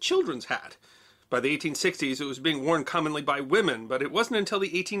century as a children's hat. By the 1860s, it was being worn commonly by women, but it wasn't until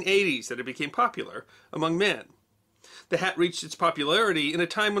the 1880s that it became popular among men. The hat reached its popularity in a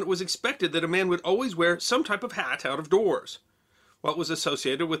time when it was expected that a man would always wear some type of hat out of doors. While it was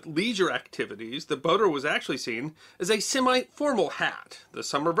associated with leisure activities, the boater was actually seen as a semi-formal hat, the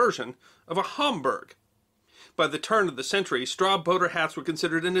summer version of a Homburg. By the turn of the century, straw boater hats were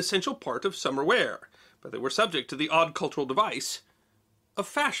considered an essential part of summer wear, but they were subject to the odd cultural device of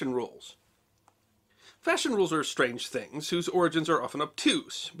fashion rules. Fashion rules are strange things whose origins are often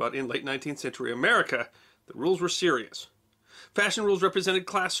obtuse, but in late 19th century America, the rules were serious. Fashion rules represented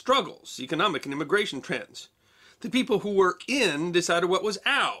class struggles, economic and immigration trends. The people who were in decided what was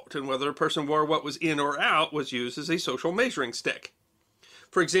out, and whether a person wore what was in or out was used as a social measuring stick.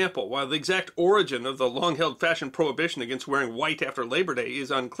 For example, while the exact origin of the long-held fashion prohibition against wearing white after Labor Day is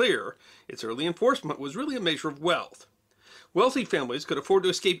unclear, its early enforcement was really a measure of wealth. Wealthy families could afford to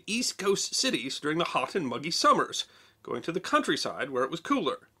escape East Coast cities during the hot and muggy summers, going to the countryside where it was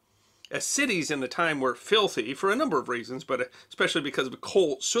cooler. As cities in the time were filthy for a number of reasons, but especially because of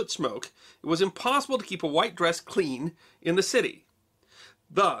coal soot smoke, it was impossible to keep a white dress clean in the city.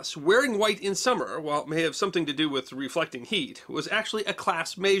 Thus, wearing white in summer, while it may have something to do with reflecting heat, was actually a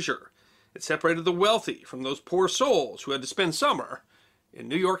class measure. It separated the wealthy from those poor souls who had to spend summer in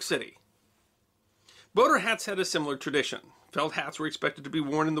New York City. Boater hats had a similar tradition. Felt hats were expected to be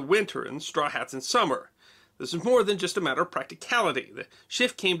worn in the winter and straw hats in summer. This is more than just a matter of practicality. The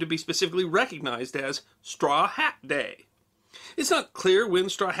shift came to be specifically recognized as Straw Hat Day. It's not clear when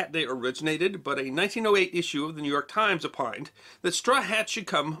Straw Hat Day originated, but a 1908 issue of the New York Times opined that straw hats should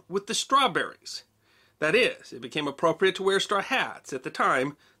come with the strawberries. That is, it became appropriate to wear straw hats at the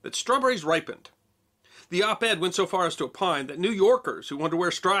time that strawberries ripened. The op-ed went so far as to opine that New Yorkers who wanted to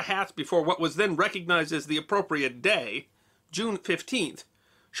wear straw hats before what was then recognized as the appropriate day, June 15th,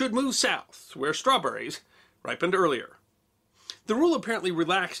 should move south, where strawberries ripened earlier. The rule apparently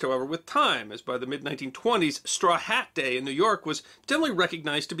relaxed, however, with time, as by the mid-1920s, Straw Hat Day in New York was generally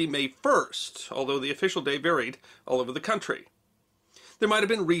recognized to be May 1st, although the official day varied all over the country. There might have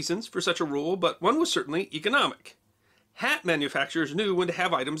been reasons for such a rule, but one was certainly economic. Hat manufacturers knew when to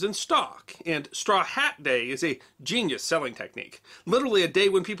have items in stock, and Straw Hat Day is a genius selling technique, literally a day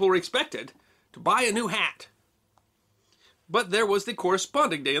when people were expected to buy a new hat. But there was the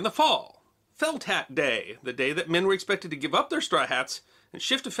corresponding day in the fall, Felt Hat Day, the day that men were expected to give up their straw hats and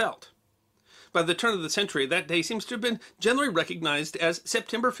shift to felt. By the turn of the century, that day seems to have been generally recognized as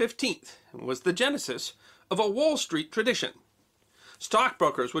September 15th and was the genesis of a Wall Street tradition.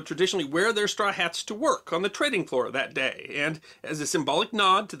 Stockbrokers would traditionally wear their straw hats to work on the trading floor that day, and as a symbolic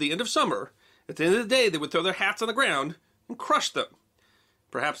nod to the end of summer, at the end of the day they would throw their hats on the ground and crush them.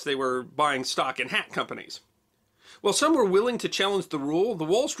 Perhaps they were buying stock in hat companies. While some were willing to challenge the rule, the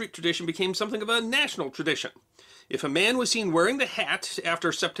Wall Street tradition became something of a national tradition. If a man was seen wearing the hat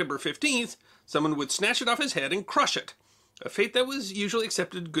after September 15th, someone would snatch it off his head and crush it, a fate that was usually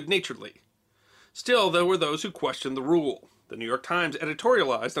accepted good-naturedly. Still, there were those who questioned the rule. The New York Times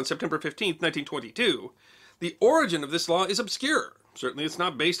editorialized on September 15, 1922, "The origin of this law is obscure. Certainly it's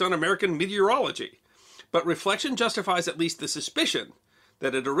not based on American meteorology. But reflection justifies at least the suspicion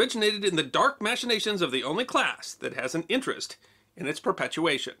that it originated in the dark machinations of the only class that has an interest in its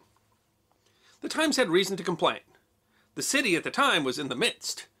perpetuation." The Times had reason to complain. The city at the time was in the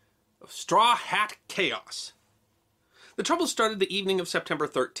midst of straw hat chaos. The trouble started the evening of September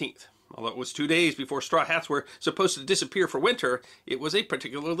 13th. Although it was 2 days before straw hats were supposed to disappear for winter, it was a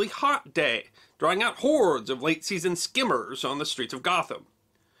particularly hot day, drawing out hordes of late-season skimmers on the streets of Gotham.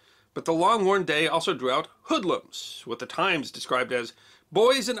 But the long-worn day also drew out hoodlums, what the Times described as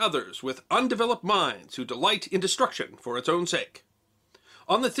boys and others with undeveloped minds who delight in destruction for its own sake.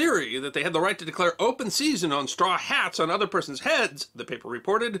 On the theory that they had the right to declare open season on straw hats on other persons' heads, the paper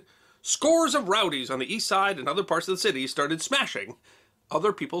reported, scores of rowdies on the east side and other parts of the city started smashing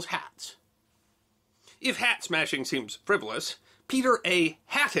other people's hats. If hat smashing seems frivolous, Peter A.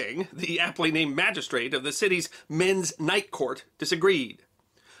 Hatting, the aptly named magistrate of the city's men's night court, disagreed.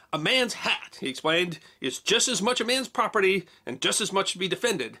 "A man's hat," he explained, "is just as much a man's property and just as much to be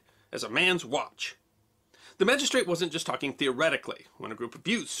defended as a man's watch." The magistrate wasn't just talking theoretically. When a group of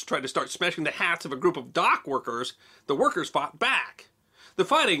youths tried to start smashing the hats of a group of dock workers, the workers fought back. The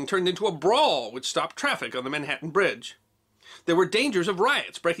fighting turned into a brawl which stopped traffic on the Manhattan Bridge. There were dangers of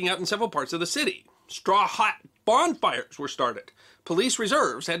riots breaking out in several parts of the city. Straw hat bonfires were started. Police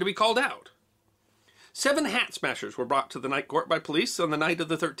reserves had to be called out. 7 hat smashers were brought to the night court by police on the night of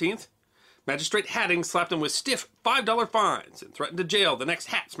the 13th. Magistrate Hatting slapped them with stiff $5 fines and threatened to jail the next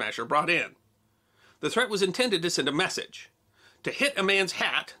hat smasher brought in. The threat was intended to send a message. To hit a man's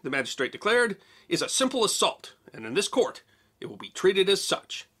hat, the magistrate declared, is a simple assault, and in this court it will be treated as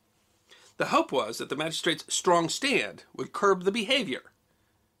such. The hope was that the magistrate's strong stand would curb the behavior.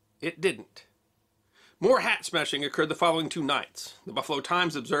 It didn't. More hat smashing occurred the following 2 nights. The Buffalo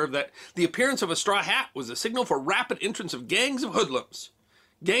Times observed that the appearance of a straw hat was a signal for rapid entrance of gangs of hoodlums.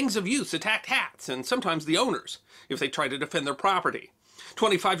 Gangs of youths attacked hats, and sometimes the owners, if they tried to defend their property.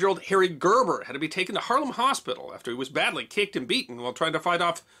 25-year-old Harry Gerber had to be taken to Harlem Hospital after he was badly kicked and beaten while trying to fight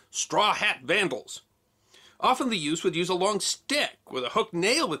off straw hat vandals. Often the youths would use a long stick with a hooked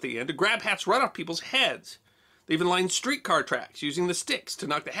nail at the end to grab hats right off people's heads. They even lined streetcar tracks using the sticks to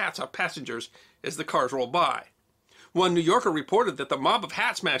knock the hats off passengers as the cars rolled by. One New Yorker reported that the mob of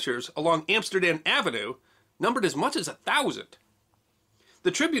hat smashers along Amsterdam Avenue numbered as much as 1,000.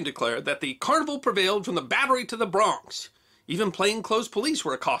 The Tribune declared that the carnival prevailed from the Battery to the Bronx. Even plainclothes police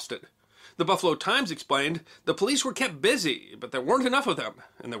were accosted. The Buffalo Times explained the police were kept busy, but there weren't enough of them,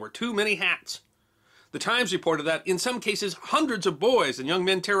 and there were too many hats. The Times reported that, in some cases, hundreds of boys and young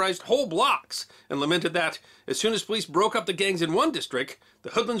men terrorized whole blocks, and lamented that, as soon as police broke up the gangs in one district, the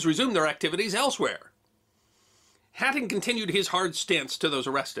hoodlums resumed their activities elsewhere. Hatting continued his hard stance to those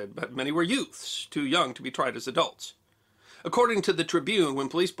arrested, but many were youths, too young to be tried as adults. According to the Tribune, when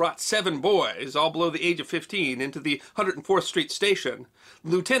police brought 7 boys, all below the age of 15, into the 104th Street station,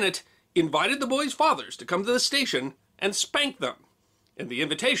 the lieutenant invited the boys' fathers to come to the station and spank them, and the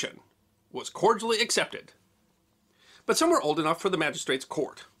invitation was cordially accepted. But some were old enough for the magistrate's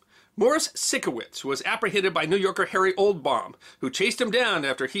court. Morris Sikowitz was apprehended by New Yorker Harry Oldbaum, who chased him down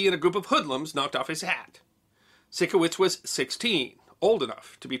after he and a group of hoodlums knocked off his hat. Sikowitz was 16, old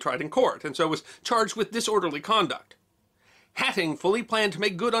enough to be tried in court, and so was charged with disorderly conduct. Hatting fully planned to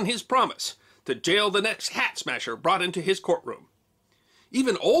make good on his promise to jail the next hat smasher brought into his courtroom.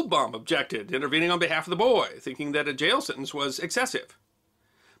 Even Oldbaum objected, intervening on behalf of the boy, thinking that a jail sentence was excessive.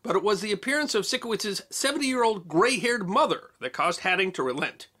 But it was the appearance of Sikowitz's 70-year-old gray-haired mother that caused Hatting to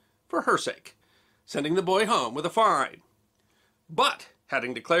relent, for her sake, sending the boy home with a fine. But,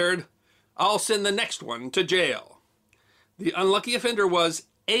 Hatting declared, I'll send the next one to jail. The unlucky offender was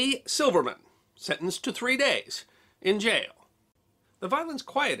A. Silverman, sentenced to 3 days in jail. The violence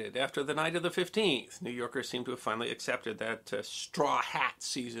quieted after the night of the 15th. New Yorkers seemed to have finally accepted that straw hat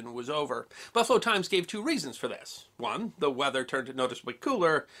season was over. Buffalo Times gave 2 reasons for this. 1, the weather turned noticeably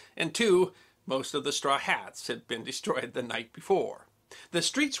cooler, and 2, most of the straw hats had been destroyed the night before. The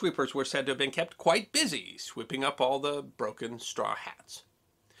street sweepers were said to have been kept quite busy, sweeping up all the broken straw hats.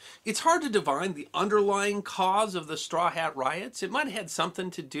 It's hard to divine the underlying cause of the straw hat riots. It might have had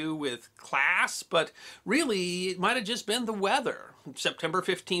something to do with class, but really it might have just been the weather. September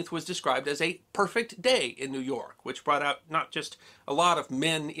 15th was described as a perfect day in New York, which brought out not just a lot of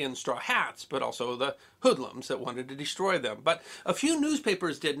men in straw hats, but also the hoodlums that wanted to destroy them. But a few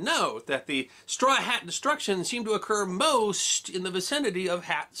newspapers did note that the straw hat destruction seemed to occur most in the vicinity of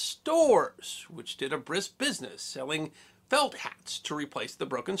hat stores, which did a brisk business selling felt hats to replace the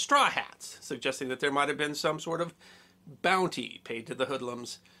broken straw hats, suggesting that there might have been some sort of bounty paid to the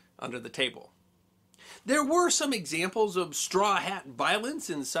hoodlums under the table. There were some examples of straw hat violence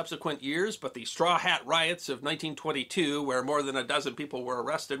in subsequent years, but the straw hat riots of 1922, where more than a dozen people were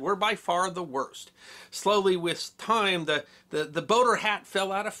arrested, were by far the worst. Slowly with time, the boater hat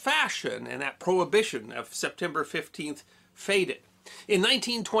fell out of fashion, and that prohibition of September 15th faded. In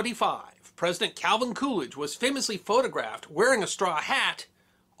 1925, President Calvin Coolidge was famously photographed wearing a straw hat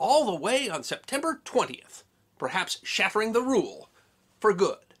all the way on September 20th, perhaps shattering the rule for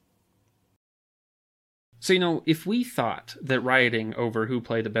good. So, if we thought that rioting over who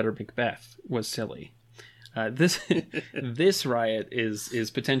played a better Macbeth was silly, this riot is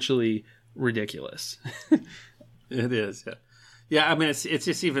potentially ridiculous. It is, yeah. Yeah, I mean, it's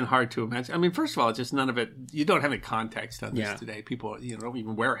just even hard to imagine. I mean, first of all, it's just none of it, you don't have any context on this today. People, don't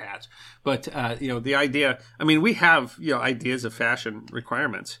even wear hats. But, the idea, I mean, we have, ideas of fashion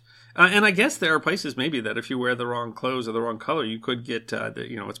requirements. And I guess there are places maybe that if you wear the wrong clothes or the wrong color, you could get,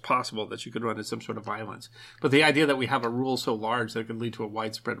 it's possible that you could run into some sort of violence. But the idea that we have a rule so large that it could lead to a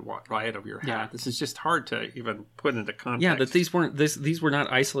widespread riot over your hat, this is just hard to even put into context. Yeah, that these were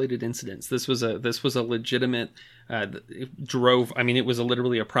not isolated incidents. This was a legitimate, it was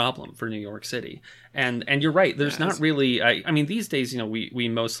literally a problem for New York City. And you're right, there's not really, these days, we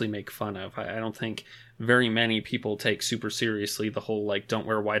mostly make fun of. I don't think very many people take super seriously the whole don't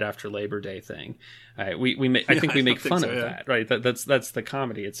wear white after Labor Day thing. I think we make fun of that, right? That's the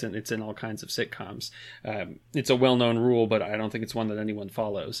comedy. It's in all kinds of sitcoms. It's a well-known rule, but I don't think it's one that anyone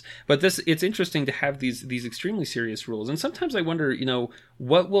follows. But it's interesting to have these extremely serious rules. And sometimes I wonder,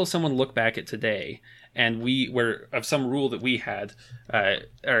 what will someone look back at today and of some rule that we had,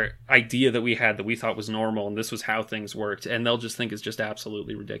 or idea that we had that we thought was normal, and this was how things worked, and they'll just think it's just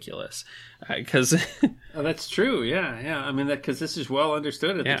absolutely ridiculous. Because Oh, that's true. Yeah. I mean, because this is well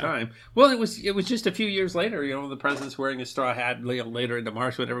understood at the time. Well, it was just a few years later. The president's wearing a straw hat later into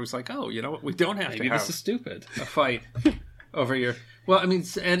March. Whatever. It was like, oh, you know what? We don't have to have this is stupid. A fight over your. Well, I mean,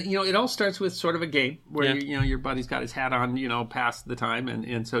 and it all starts with sort of a game where your buddy's got his hat on, past the time,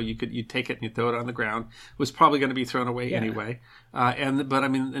 and so you take it and you throw it on the ground. It was probably going to be thrown away anyway, and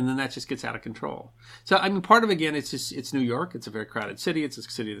then that just gets out of control. So I mean, part of it's New York. It's a very crowded city. It's a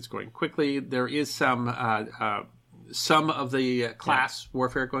city that's growing quickly. There is some of the class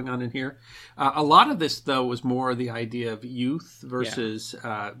warfare going on in here. A lot of this, though, was more the idea of youth versus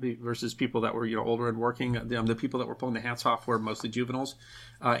people that were older and working. The people that were pulling the hats off were mostly juveniles.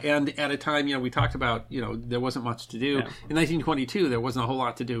 And at a time, we talked about, there wasn't much to do. Yeah. In 1922, there wasn't a whole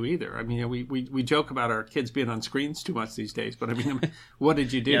lot to do either. I mean, we joke about our kids being on screens too much these days, but I mean, what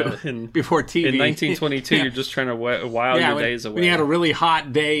did you do before TV? In 1922, you're just trying to while your days away. When you had a really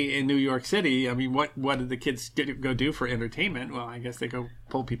hot day in New York City, I mean, what did the kids go do for entertainment? Well, I guess they go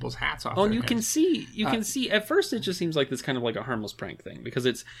pull people's hats off. Oh, and you can see at first it just seems like this kind of like a harmless prank thing, because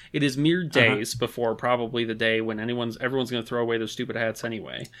it is mere days before probably the day when everyone's going to throw away their stupid hats anyway.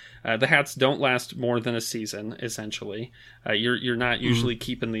 The hats don't last more than a season, essentially. You're not usually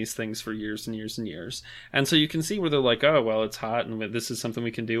keeping these things for years and years and years. And so you can see where they're like, oh, well, it's hot and this is something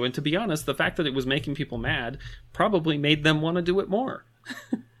we can do. And to be honest, the fact that it was making people mad probably made them want to do it more.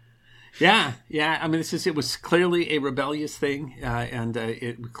 Yeah. I mean, it was clearly a rebellious thing, and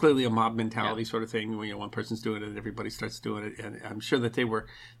it clearly a mob mentality sort of thing. When one person's doing it, and everybody starts doing it. And I'm sure that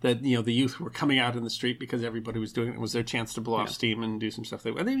the youth were coming out in the street because everybody was doing it. It was their chance to blow off steam and do some stuff.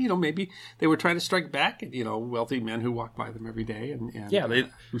 Maybe they were trying to strike back at wealthy men who walk by them every day, and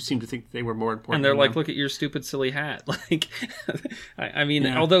who seemed to think they were more important. And they're like, "Look at your stupid, silly hat!" Like, I mean,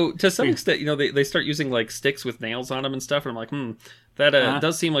 although to some extent, they start using like sticks with nails on them and stuff. And I'm like, that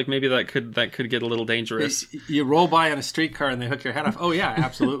does seem like maybe that could get a little dangerous. You roll by on a streetcar and they hook your head off. Oh yeah,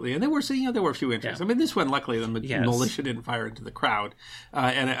 absolutely. And there were a few injuries. Yeah. I mean, this one, luckily, the militia didn't fire into the crowd,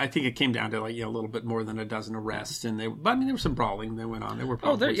 and I think it came down to a little bit more than a dozen arrests. And there was some brawling that went on. There were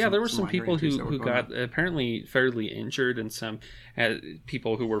there were some people who got apparently fairly injured, and some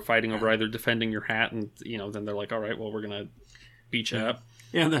people who were fighting over either defending your hat, and then they're like, all right, well, we're gonna beat you up.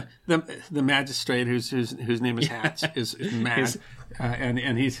 Yeah, the magistrate whose name is Hatch is mad,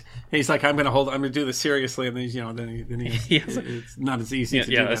 and he's like, I'm going to do this seriously, and it's not as easy. To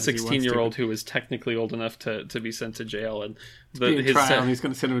do a 16-year-old who is technically old enough to be sent to jail, and he's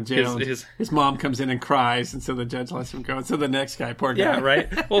going to send him to jail. His mom comes in and cries, and so the judge lets him go. And so the next guy, poor guy,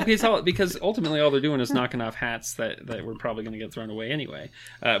 right? Well, because ultimately all they're doing is knocking off hats that were probably going to get thrown away anyway.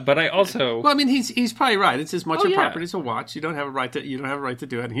 But I also, well, I mean, he's probably right. It's as much a property as a watch. You don't have a right to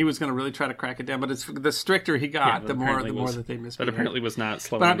do it. And he was going to really try to crack it down, but it's the stricter he got, the more that they misbehaved. But apparently was not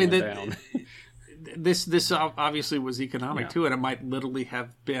slowing it down. This obviously was economic too, and it might literally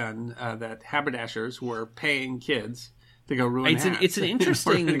have been that haberdashers were paying kids to go ruin hats. It's an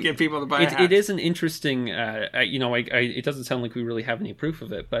interesting to get people to buy hats. It is an interesting. It doesn't sound like we really have any proof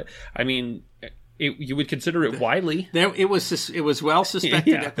of it, but I mean. You would consider it wily. It was well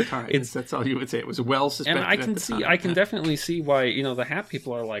suspected at the time. That's all you would say. It was well suspected. And I can definitely see why the hat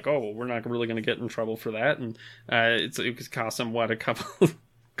people are like, oh, well, we're not really going to get in trouble for that, and it could cost them a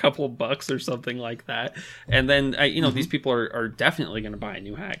couple of bucks or something like that. And then these people are definitely going to buy a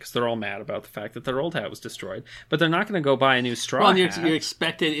new hat because they're all mad about the fact that their old hat was destroid. But they're not going to go buy a new straw hat. You're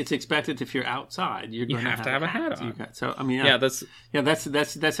expected. It's expected if you're outside, you have to have a hat on. So I mean, that's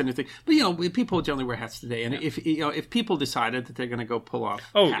a new thing. But people generally wear hats today, and if people decided that they're going to go pull off,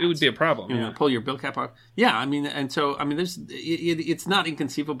 hats, it would be a problem. Pull your bill cap off. Yeah, I mean, and so I mean, it's not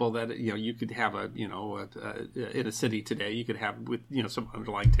inconceivable that you could have in a city today you could have with some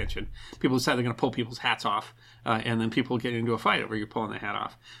underlying tension. People decide they're going to pull people's hats off, and then people get into a fight over you pulling the hat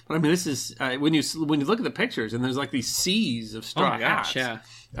off. But I mean, this is when you look at the pictures and there's like these seas of straw hats.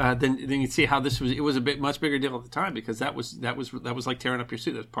 Then you see how it was much bigger deal at the time, because that was like tearing up your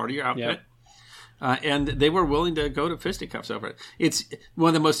suit. That's part of your outfit. Yep. And they were willing to go to fisticuffs over it. It's one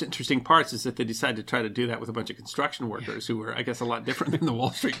of the most interesting parts is that they decided to try to do that with a bunch of construction workers who were, I guess, a lot different than the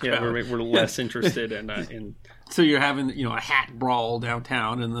Wall Street crowd. We're less interested in. So you're having a hat brawl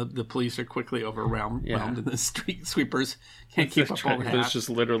downtown, and the police are quickly overwhelmed, and the street sweepers Can't keep up all the hats. There's just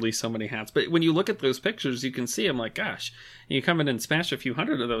literally so many hats. But when you look at those pictures, you can see them like, gosh, you come in and smash a few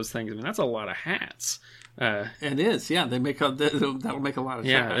hundred of those things. I mean, that's a lot of hats. It is, yeah. That'll make a lot of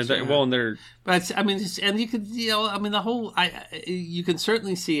sense. Well, and they're. But I mean, and you could, I mean, the whole. You can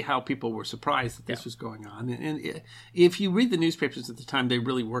certainly see how people were surprised that this was going on, and if you read the newspapers at the time, they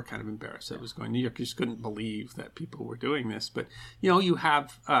really were kind of embarrassed that it was going. New Yorkers couldn't believe that people were doing this, but you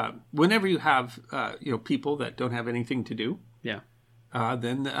have whenever you have people that don't have anything to do,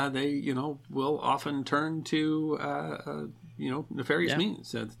 then they will often turn to nefarious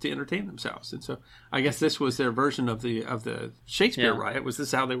means to entertain themselves. And so I guess this was their version of the Shakespeare riot. Was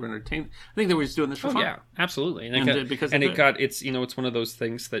this how they were entertained? I think they were just doing this for fun. Yeah, absolutely. It's one of those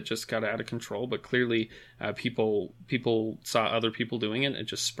things that just got out of control, but clearly people saw other people doing it and it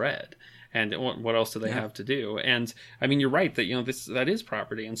just spread. And what else do they have to do? And I mean, you're right that that is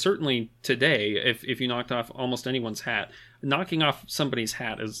property. And certainly today, if you knocked off almost anyone's hat, knocking off somebody's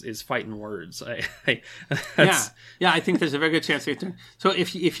hat is fighting words. I think there's a very good chance. So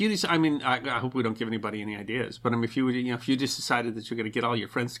if you just, I mean, I hope we don't give anybody any ideas. But I mean, if you just decided that you're going to get all your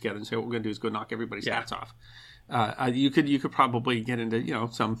friends together and say what we're going to do is go knock everybody's hats off, you could probably get into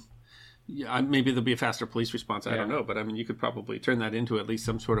some. Yeah, maybe there'll be a faster police response. I don't know, but I mean, you could probably turn that into at least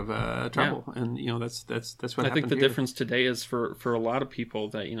some sort of trouble, and that's what I think the difference today is for a lot of people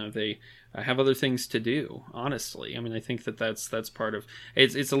that they have other things to do. Honestly, I mean, I think that's part of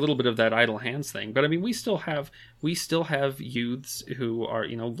it's a little bit of that idle hands thing. But I mean, we still have youths who are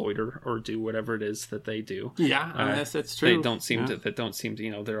loiter or do whatever it is that they do. Yeah, that's true. They don't seem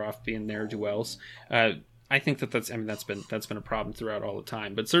to they're off being ne'er-do-wells. I think that's been a problem throughout all the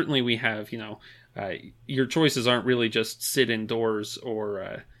time. But certainly we have, your choices aren't really just sit indoors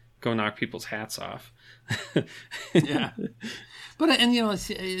or go knock people's hats off. Yeah. But,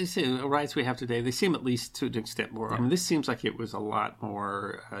 the riots we have today, they seem at least to an extent more. I mean, this seems like it was a lot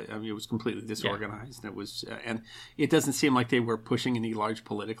more, it was completely disorganized. It was, and it doesn't seem like they were pushing any large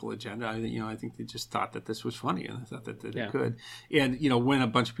political agenda. I think they just thought that this was funny and they thought that they could. And, when a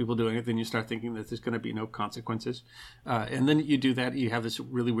bunch of people doing it, then you start thinking that there's going to be no consequences. And then you do that, you have this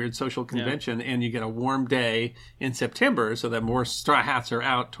really weird social convention and you get a warm day in September so that more straw hats are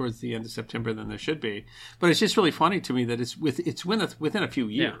out towards the end of September than there should be. But it's just really funny to me that it's within a few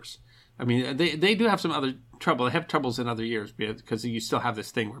years. I mean, they do have some other trouble. They have troubles in other years because you still have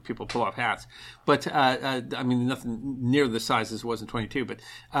this thing where people pull off hats. But, I mean, nothing near the size as it was in 22. But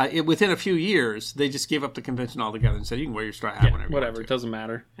within a few years, they just gave up the convention altogether and said, you can wear your straw hat whenever you want to. It doesn't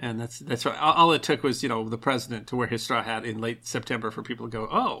matter. And that's right. All it took was, the president to wear his straw hat in late September for people to go,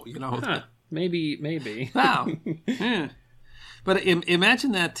 oh, maybe. Wow. Yeah. But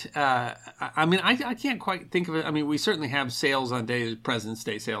imagine that, I mean, I can't quite think of it. I mean, we certainly have sales on President's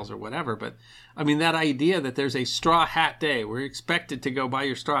Day sales or whatever, but I mean, that idea that there's a straw hat day where you're expected to go buy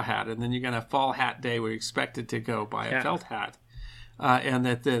your straw hat, and then you're going to fall hat day where you're expected to go buy a felt hat. And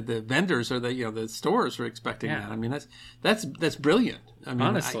that the vendors or the stores are expecting that. I mean, that's brilliant. I mean,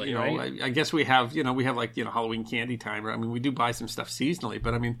 honestly, right? I guess we have like Halloween candy time. I mean, we do buy some stuff seasonally,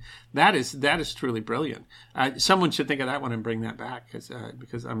 but I mean, that is truly brilliant. Someone should think of that one and bring that back because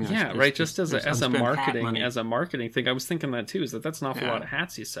I mean, right. Just as a marketing thing, I was thinking that too. Is that's an awful lot of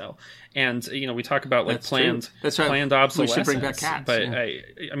hats you sell, and we talk about like planned obsolescence. We should bring back hats, but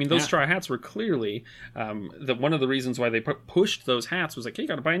I mean, those straw hats were clearly one of the reasons why they pushed those hats was like, hey, you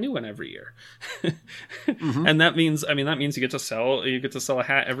got to buy a new one every year, and that means you get to sell a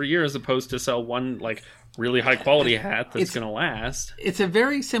hat every year as opposed to sell one like really high quality hat that's going to last. It's a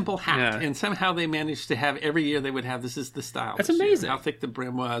very simple hat, and somehow they managed to have every year they would have this is the style. That's amazing. How thick the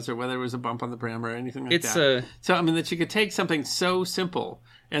brim was, or whether it was a bump on the brim or anything like that. So I mean, that you could take something so simple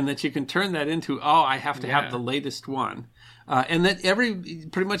and that you can turn that into I have to have the latest one. And that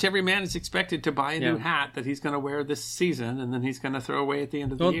pretty much every man is expected to buy a new hat that he's going to wear this season, and then he's going to throw away at the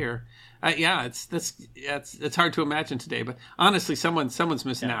end of the year. It's hard to imagine today, but honestly, someone's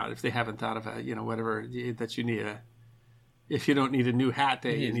missing out if they haven't thought of whatever that you need if you don't need a new hat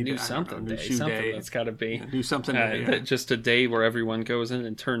day, you need a new something day. Something that's got to be new something day. Just a day where everyone goes in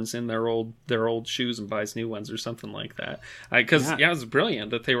and turns in their old shoes and buys new ones or something like that. Because it was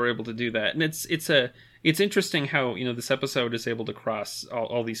brilliant that they were able to do that, and it's interesting how this episode is able to cross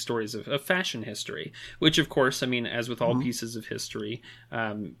all these stories of fashion history, which of course, I mean, as with all pieces of history,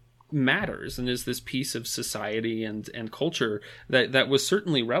 matters and is this piece of society and culture that was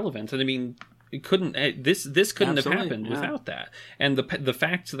certainly relevant. And I mean, It couldn't. This couldn't have Absolutely, happened yeah. without that. And the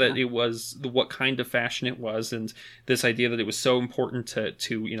fact that it was what kind of fashion it was, and this idea that it was so important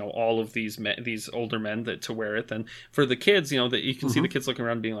to all of these older men to wear it. Then for the kids, that you can see the kids looking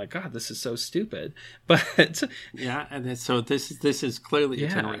around and being like, God, this is so stupid. But yeah, and so this is clearly a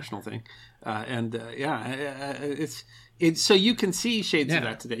generational thing, it's so you can see shades of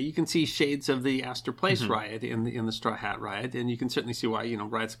that today. You can see shades of the Astor Place riot in the Straw Hat riot, and you can certainly see why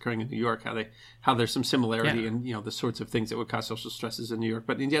riots occurring in New York, how there's some similarity in the sorts of things that would cause social stresses in New York.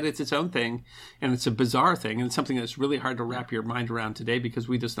 But yet it's its own thing, and it's a bizarre thing, and it's something that's really hard to wrap your mind around today because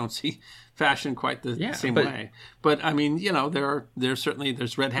we just don't see fashion quite the same way. But I mean,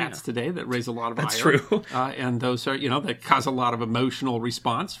 there's red hats today that raise a lot of ire. That's true. And those are that cause a lot of emotional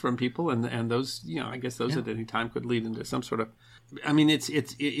response from people, and those I guess those at any time could lead into some sort of. I mean,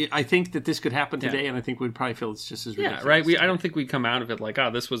 I think that this could happen today, and I think we'd probably feel it's just as ridiculous. Yeah, right. I don't think we'd come out of it like,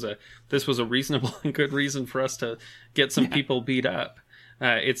 this was a reasonable and good reason for us to get some people beat up.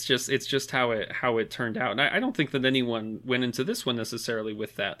 It's just how it turned out, and I don't think that anyone went into this one necessarily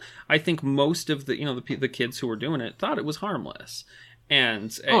with that. I think most of the kids who were doing it thought it was harmless. And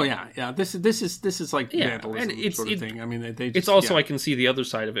this is like vandalism, and sort of thing. I mean, they just, it's also I can see the other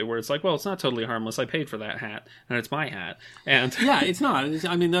side of it where it's like, well, it's not totally harmless. I paid for that hat, and it's my hat. And it's not.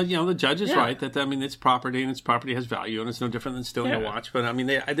 I mean, the judge is right that it's property, and its property has value, and it's no different than stealing a watch. But I mean,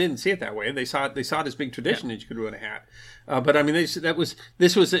 I didn't see it that way. They saw it as big tradition that you could ruin a hat. But I mean,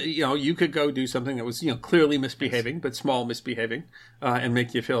 this was you could go do something that was clearly misbehaving, but small misbehaving, and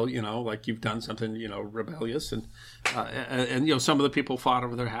make you feel like you've done something rebellious, and some of the people fought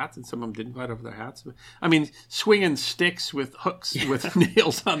over their hats, and some of them didn't fight over their hats. I mean, swinging sticks with hooks with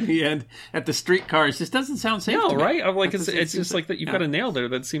nails on the end at the streetcars just doesn't sound safe. No, right? I'm like, it's just like that. You've got a nail there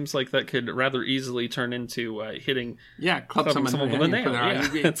that seems like that could rather easily turn into hitting. Club someone with a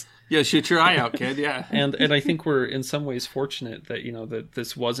nail. Yeah, shoot your eye out, kid. Yeah, and I think we're in some ways fortunate that that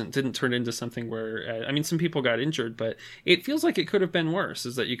this didn't turn into something where some people got injured, but it feels like it could have been worse.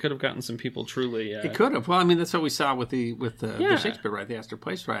 Is that you could have gotten some people truly? It could have. Well, I mean, that's what we saw with the Shakespeare riot, the Astor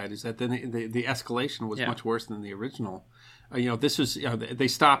Place riot, is that then the escalation was much worse than the original. This was they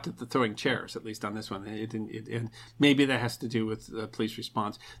stopped at the throwing chairs, at least on this one. It didn't, and maybe that has to do with the police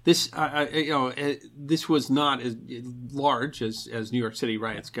response. This this was not as large as New York City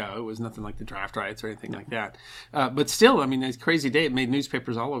riots go. It was nothing like the draft riots or anything like that. But still, I mean, it's a crazy day. It made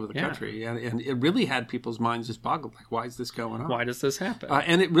newspapers all over the country, and it really had people's minds just boggled. Like, why is this going on? Why does this happen?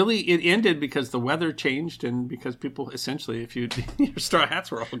 And it ended because the weather changed, and because people essentially, if your straw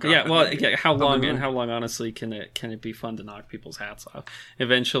hats were all gone. Yeah, well, how long honestly can it be fun to knock people's hats off?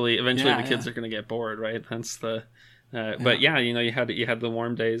 Eventually the kids are going to get bored, right? That's the but you had the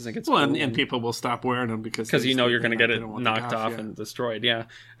warm days, and it gets cool, and people will stop wearing them because you're going to get it knocked off and destroyed.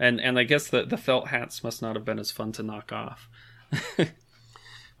 And I guess the felt hats must not have been as fun to knock off.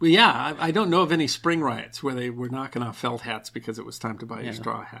 Well, I don't know of any spring riots where they were knocking off felt hats because it was time to buy your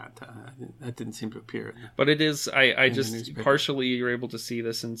straw hat. That didn't seem to appear. But it is, I just partially you're able to see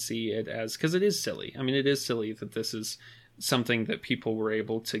this and see it as, because it is silly. I mean, it is silly that this is something that people were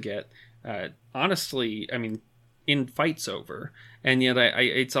able to get, honestly, I mean, in fights over. And yet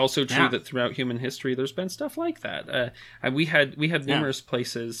it's also true that throughout human history, there's been stuff like that. We had numerous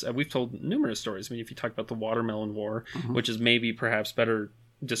places, we've told numerous stories. I mean, if you talk about the Watermelon War, which is maybe perhaps better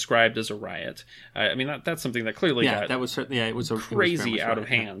described as a riot. I mean, that's something that clearly got that was certainly it was crazy out of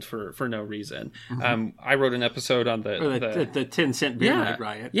hand for no reason. I wrote an episode on the 10-cent beer night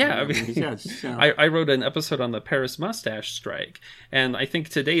riot. Yeah, I wrote an episode on the Paris mustache strike, and I think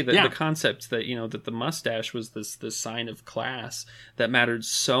today that the concept that that the mustache was this sign of class that mattered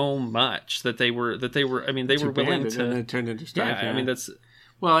so much that they were I mean they were willing to, and it turned into strike. I mean that's.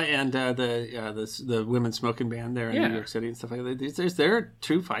 Well, and the women's smoking ban there in New York City and stuff like that. There are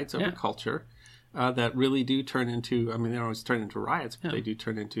true fights over culture that really do turn into. I mean, they don't always turn into riots, but they do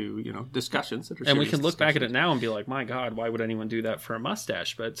turn into discussions that are. And we can look back at it now and be like, "My God, why would anyone do that for a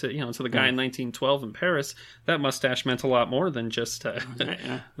mustache?" But to the guy in 1912 in Paris, that mustache meant a lot more than just than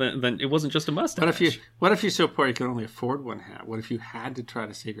it wasn't just a mustache. What if you're so poor you can only afford one hat? What if you had to try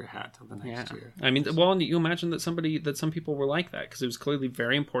to save your hat till the next year? I mean, well, you imagine that some people were like that because it was clearly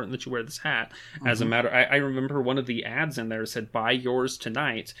very important that you wear this hat. As a matter, I remember one of the ads in there said, "Buy yours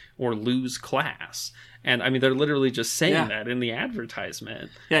tonight or lose class." And I mean, they're literally just saying that in the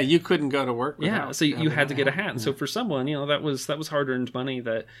advertisement. Yeah, you couldn't go to work without. So you had to get a hat. And so for someone, that was hard-earned money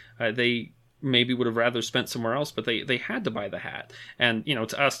that they maybe would have rather spent somewhere else, but they had to buy the hat. And, you know,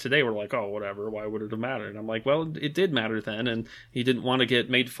 to us today, we're like, oh, whatever, why would it have mattered? And I'm like, well, it did matter then, and he didn't want to get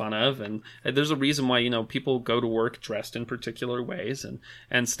made fun of, and there's a reason why, you know, people go to work dressed in particular ways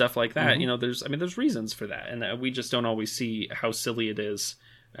and stuff like that. You know, there's reasons for that, and we just don't always see how silly it is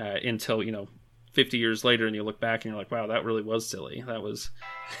until, you know, 50 years later, and you look back and you're like, wow, that really was silly. That was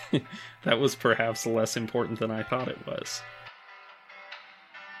that was perhaps less important than I thought it was.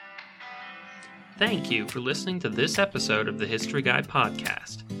 Thank you for listening to this episode of the History Guy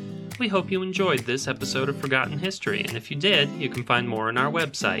podcast. We hope you enjoyed this episode of Forgotten History, and if you did, you can find more on our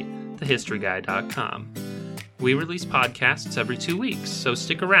website, thehistoryguy.com. We release podcasts every 2 weeks, so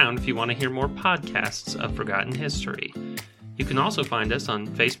stick around if you want to hear more podcasts of Forgotten History. You can also find us on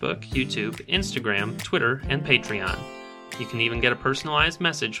Facebook, YouTube, Instagram, Twitter, and Patreon. You can even get a personalized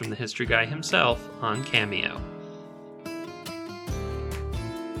message from the History Guy himself on Cameo.